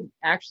you like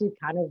actually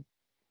kind of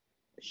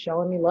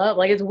showing me love?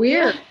 Like, it's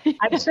weird.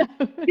 It's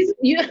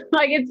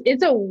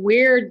a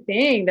weird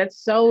thing. That's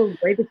so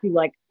great that you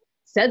like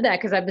said that,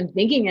 because I've been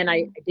thinking and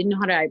I didn't know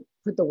how to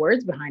put the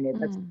words behind it.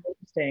 That's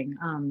interesting.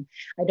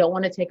 I don't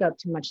want to take up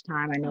too much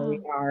time. I know we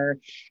are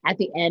at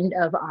the end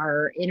of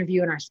our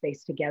interview and our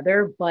space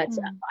together, but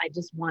I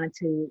just wanted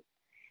to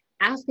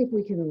ask if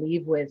we can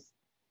leave with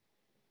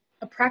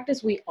a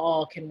practice we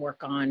all can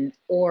work on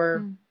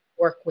or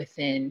work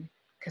within.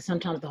 Because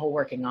sometimes the whole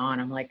working on,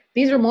 I'm like,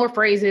 these are more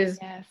phrases.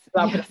 Yes.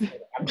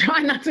 I'm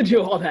trying not to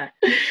do all that.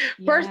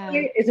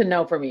 Firstly, it's a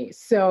no for me.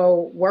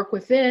 So work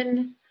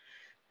within,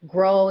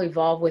 grow,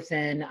 evolve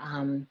within,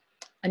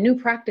 a new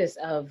practice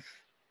of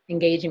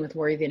engaging with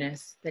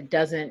worthiness that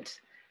doesn't,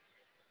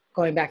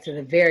 going back to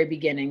the very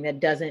beginning,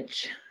 that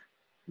doesn't,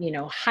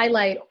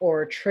 highlight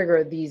or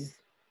trigger these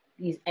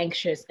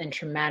anxious and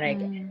traumatic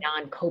and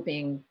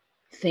non-coping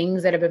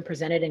things that have been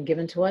presented and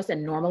given to us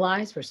and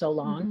normalized for so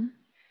long.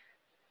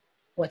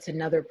 What's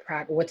another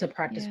practice? What's a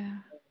practice? Yeah.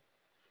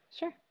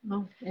 Sure.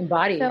 Well,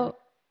 embody. So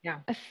yeah.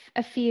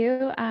 A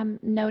few,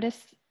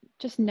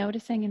 just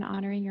noticing and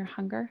honoring your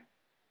hunger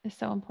is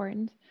so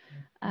important.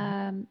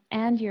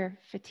 And your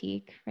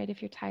fatigue, right?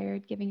 If you're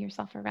tired, giving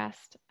yourself a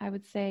rest. I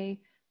would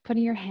say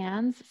putting your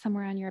hands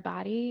somewhere on your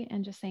body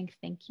and just saying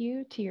thank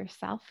you to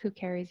yourself who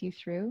carries you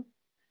through.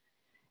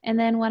 And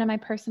then one of my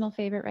personal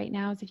favorite right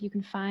now is if you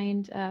can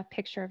find a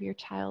picture of your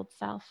child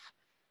self,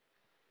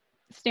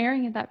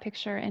 staring at that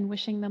picture and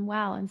wishing them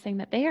well and saying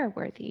that they are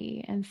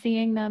worthy, and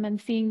seeing them and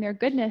seeing their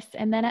goodness.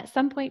 And then at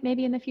some point,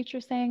 maybe in the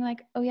future, saying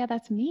like, oh yeah,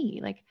 that's me.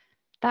 Like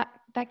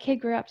that kid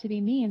grew up to be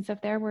me. And so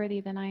if they're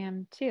worthy, then I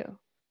am too.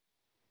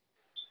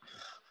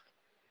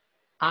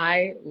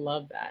 I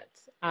love that.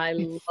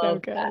 It's so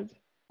good.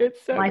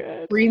 It's so my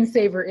good.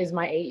 Screensaver is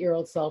my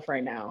 8-year-old self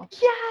right now.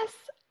 Yes.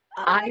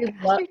 Oh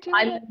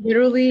I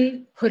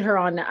literally put her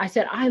on that. I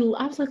said, I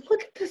was like,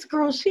 look at this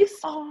girl. She's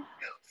oh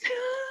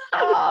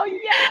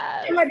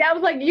yes. And my dad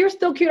was like, you're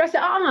still cute. I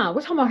said,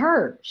 we're talking about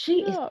her.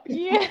 She is.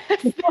 Yes.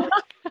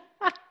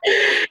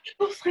 I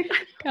was like,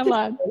 come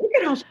on. Look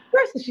at how she's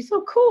dressed. She's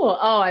so cool.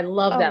 Oh, I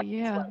love that.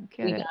 Yeah.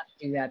 We got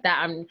to do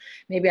that.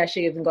 Maybe I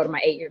should even go to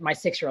my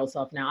 6-year-old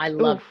self now. I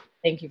love it.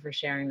 Thank you for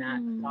sharing that.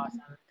 That's awesome.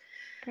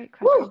 Great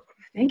question.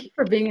 Thank you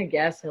for being a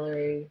guest,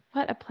 Hillary.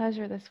 What a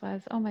pleasure this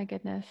was. Oh my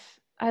goodness.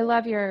 I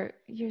love your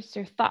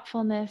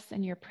thoughtfulness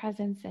and your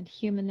presence and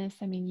humanness.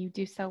 I mean, you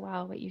do so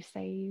well what you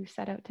say you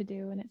set out to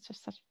do, and it's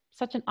just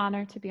such an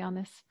honor to be on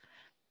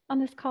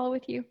this call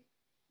with you.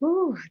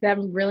 Ooh, that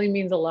really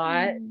means a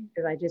lot,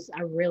 because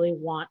I really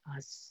want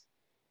us.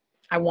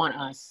 I want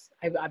us.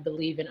 I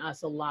believe in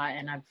us a lot,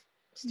 and I've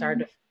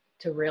started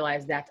to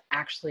realize that's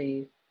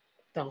actually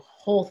the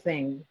whole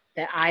thing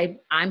that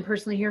I'm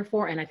personally here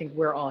for, and I think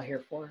we're all here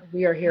for.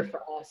 We are here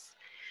for us.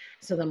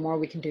 So the more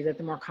we can do that,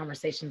 the more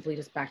conversations lead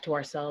us back to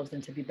ourselves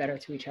and to be better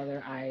to each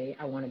other. I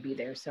want to be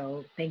there.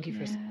 So thank you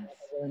for saying that.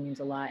 It really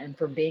means a lot. And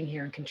for being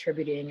here and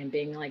contributing and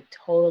being like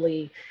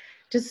totally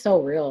just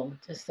so real.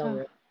 Just so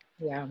real.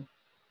 Yeah.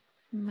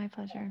 My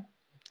pleasure.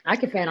 I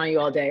could fan on you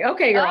all day.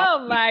 Okay, girl.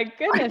 Oh my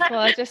goodness.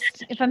 Well,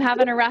 just if I'm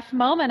having a rough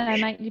moment, I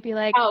might be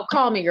like, oh,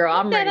 call me, girl.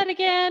 I'm ready. Say that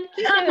again.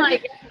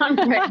 I'm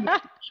ready.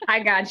 I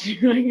got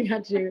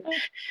you.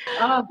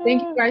 Oh,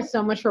 thank you guys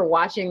so much for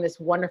watching this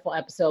wonderful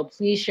episode.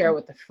 Please share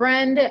with a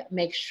friend.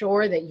 Make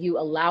sure that you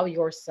allow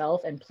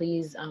yourself, and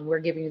please, we're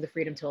giving you the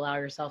freedom to allow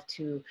yourself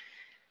to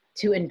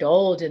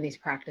indulge in these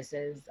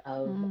practices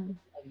of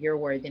your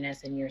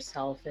worthiness and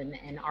yourself,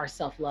 and our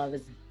self-love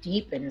is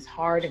deep and as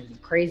hard and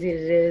crazy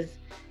as it is.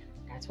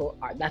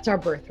 That's our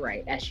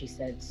birthright, as she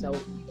said so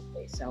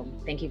beautifully. So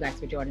thank you guys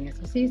for joining us.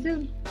 We'll see you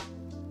soon.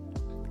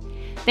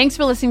 Thanks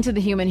for listening to the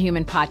Human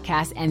Human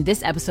podcast and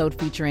this episode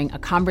featuring a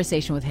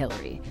conversation with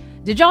Hillary.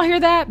 Did y'all hear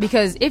that?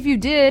 Because if you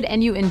did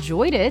and you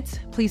enjoyed it,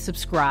 please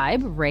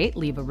subscribe, rate,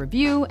 leave a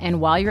review, and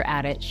while you're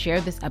at it,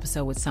 share this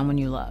episode with someone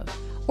you love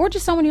or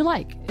just someone you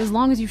like, as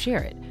long as you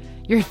share it.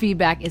 Your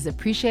feedback is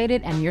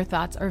appreciated and your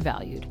thoughts are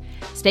valued.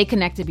 Stay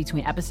connected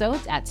between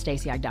episodes at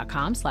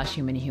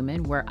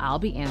staceyike.com/humanhuman, where I'll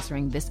be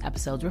answering this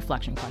episode's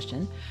reflection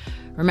question.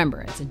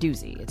 Remember, it's a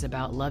doozy. It's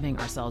about loving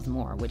ourselves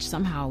more, which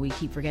somehow we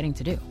keep forgetting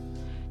to do.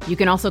 You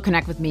can also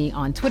connect with me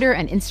on Twitter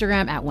and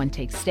Instagram at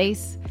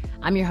OneTakeStace.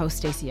 I'm your host,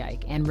 Stacey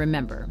Ike. And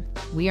remember,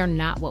 we are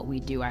not what we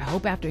do. I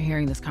hope after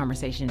hearing this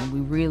conversation, we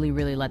really,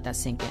 really let that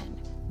sink in.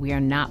 We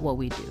are not what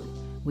we do.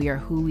 We are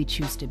who we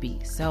choose to be.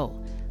 So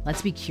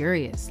let's be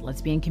curious.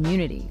 Let's be in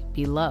community,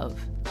 be love,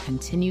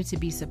 continue to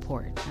be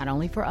support, not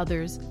only for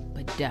others,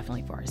 but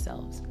definitely for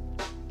ourselves.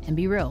 And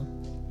be real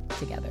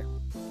together.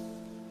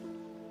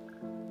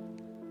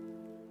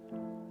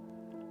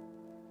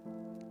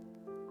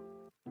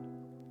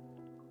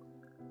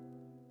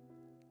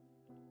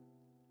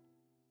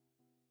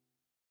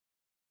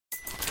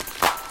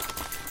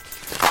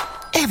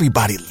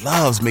 Everybody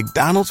loves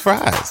McDonald's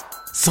fries.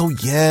 So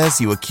yes,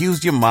 you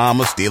accused your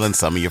mom of stealing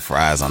some of your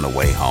fries on the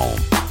way home.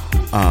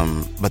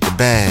 But the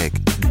bag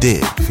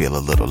did feel a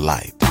little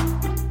light.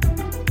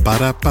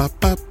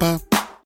 Ba-da-ba-ba-ba.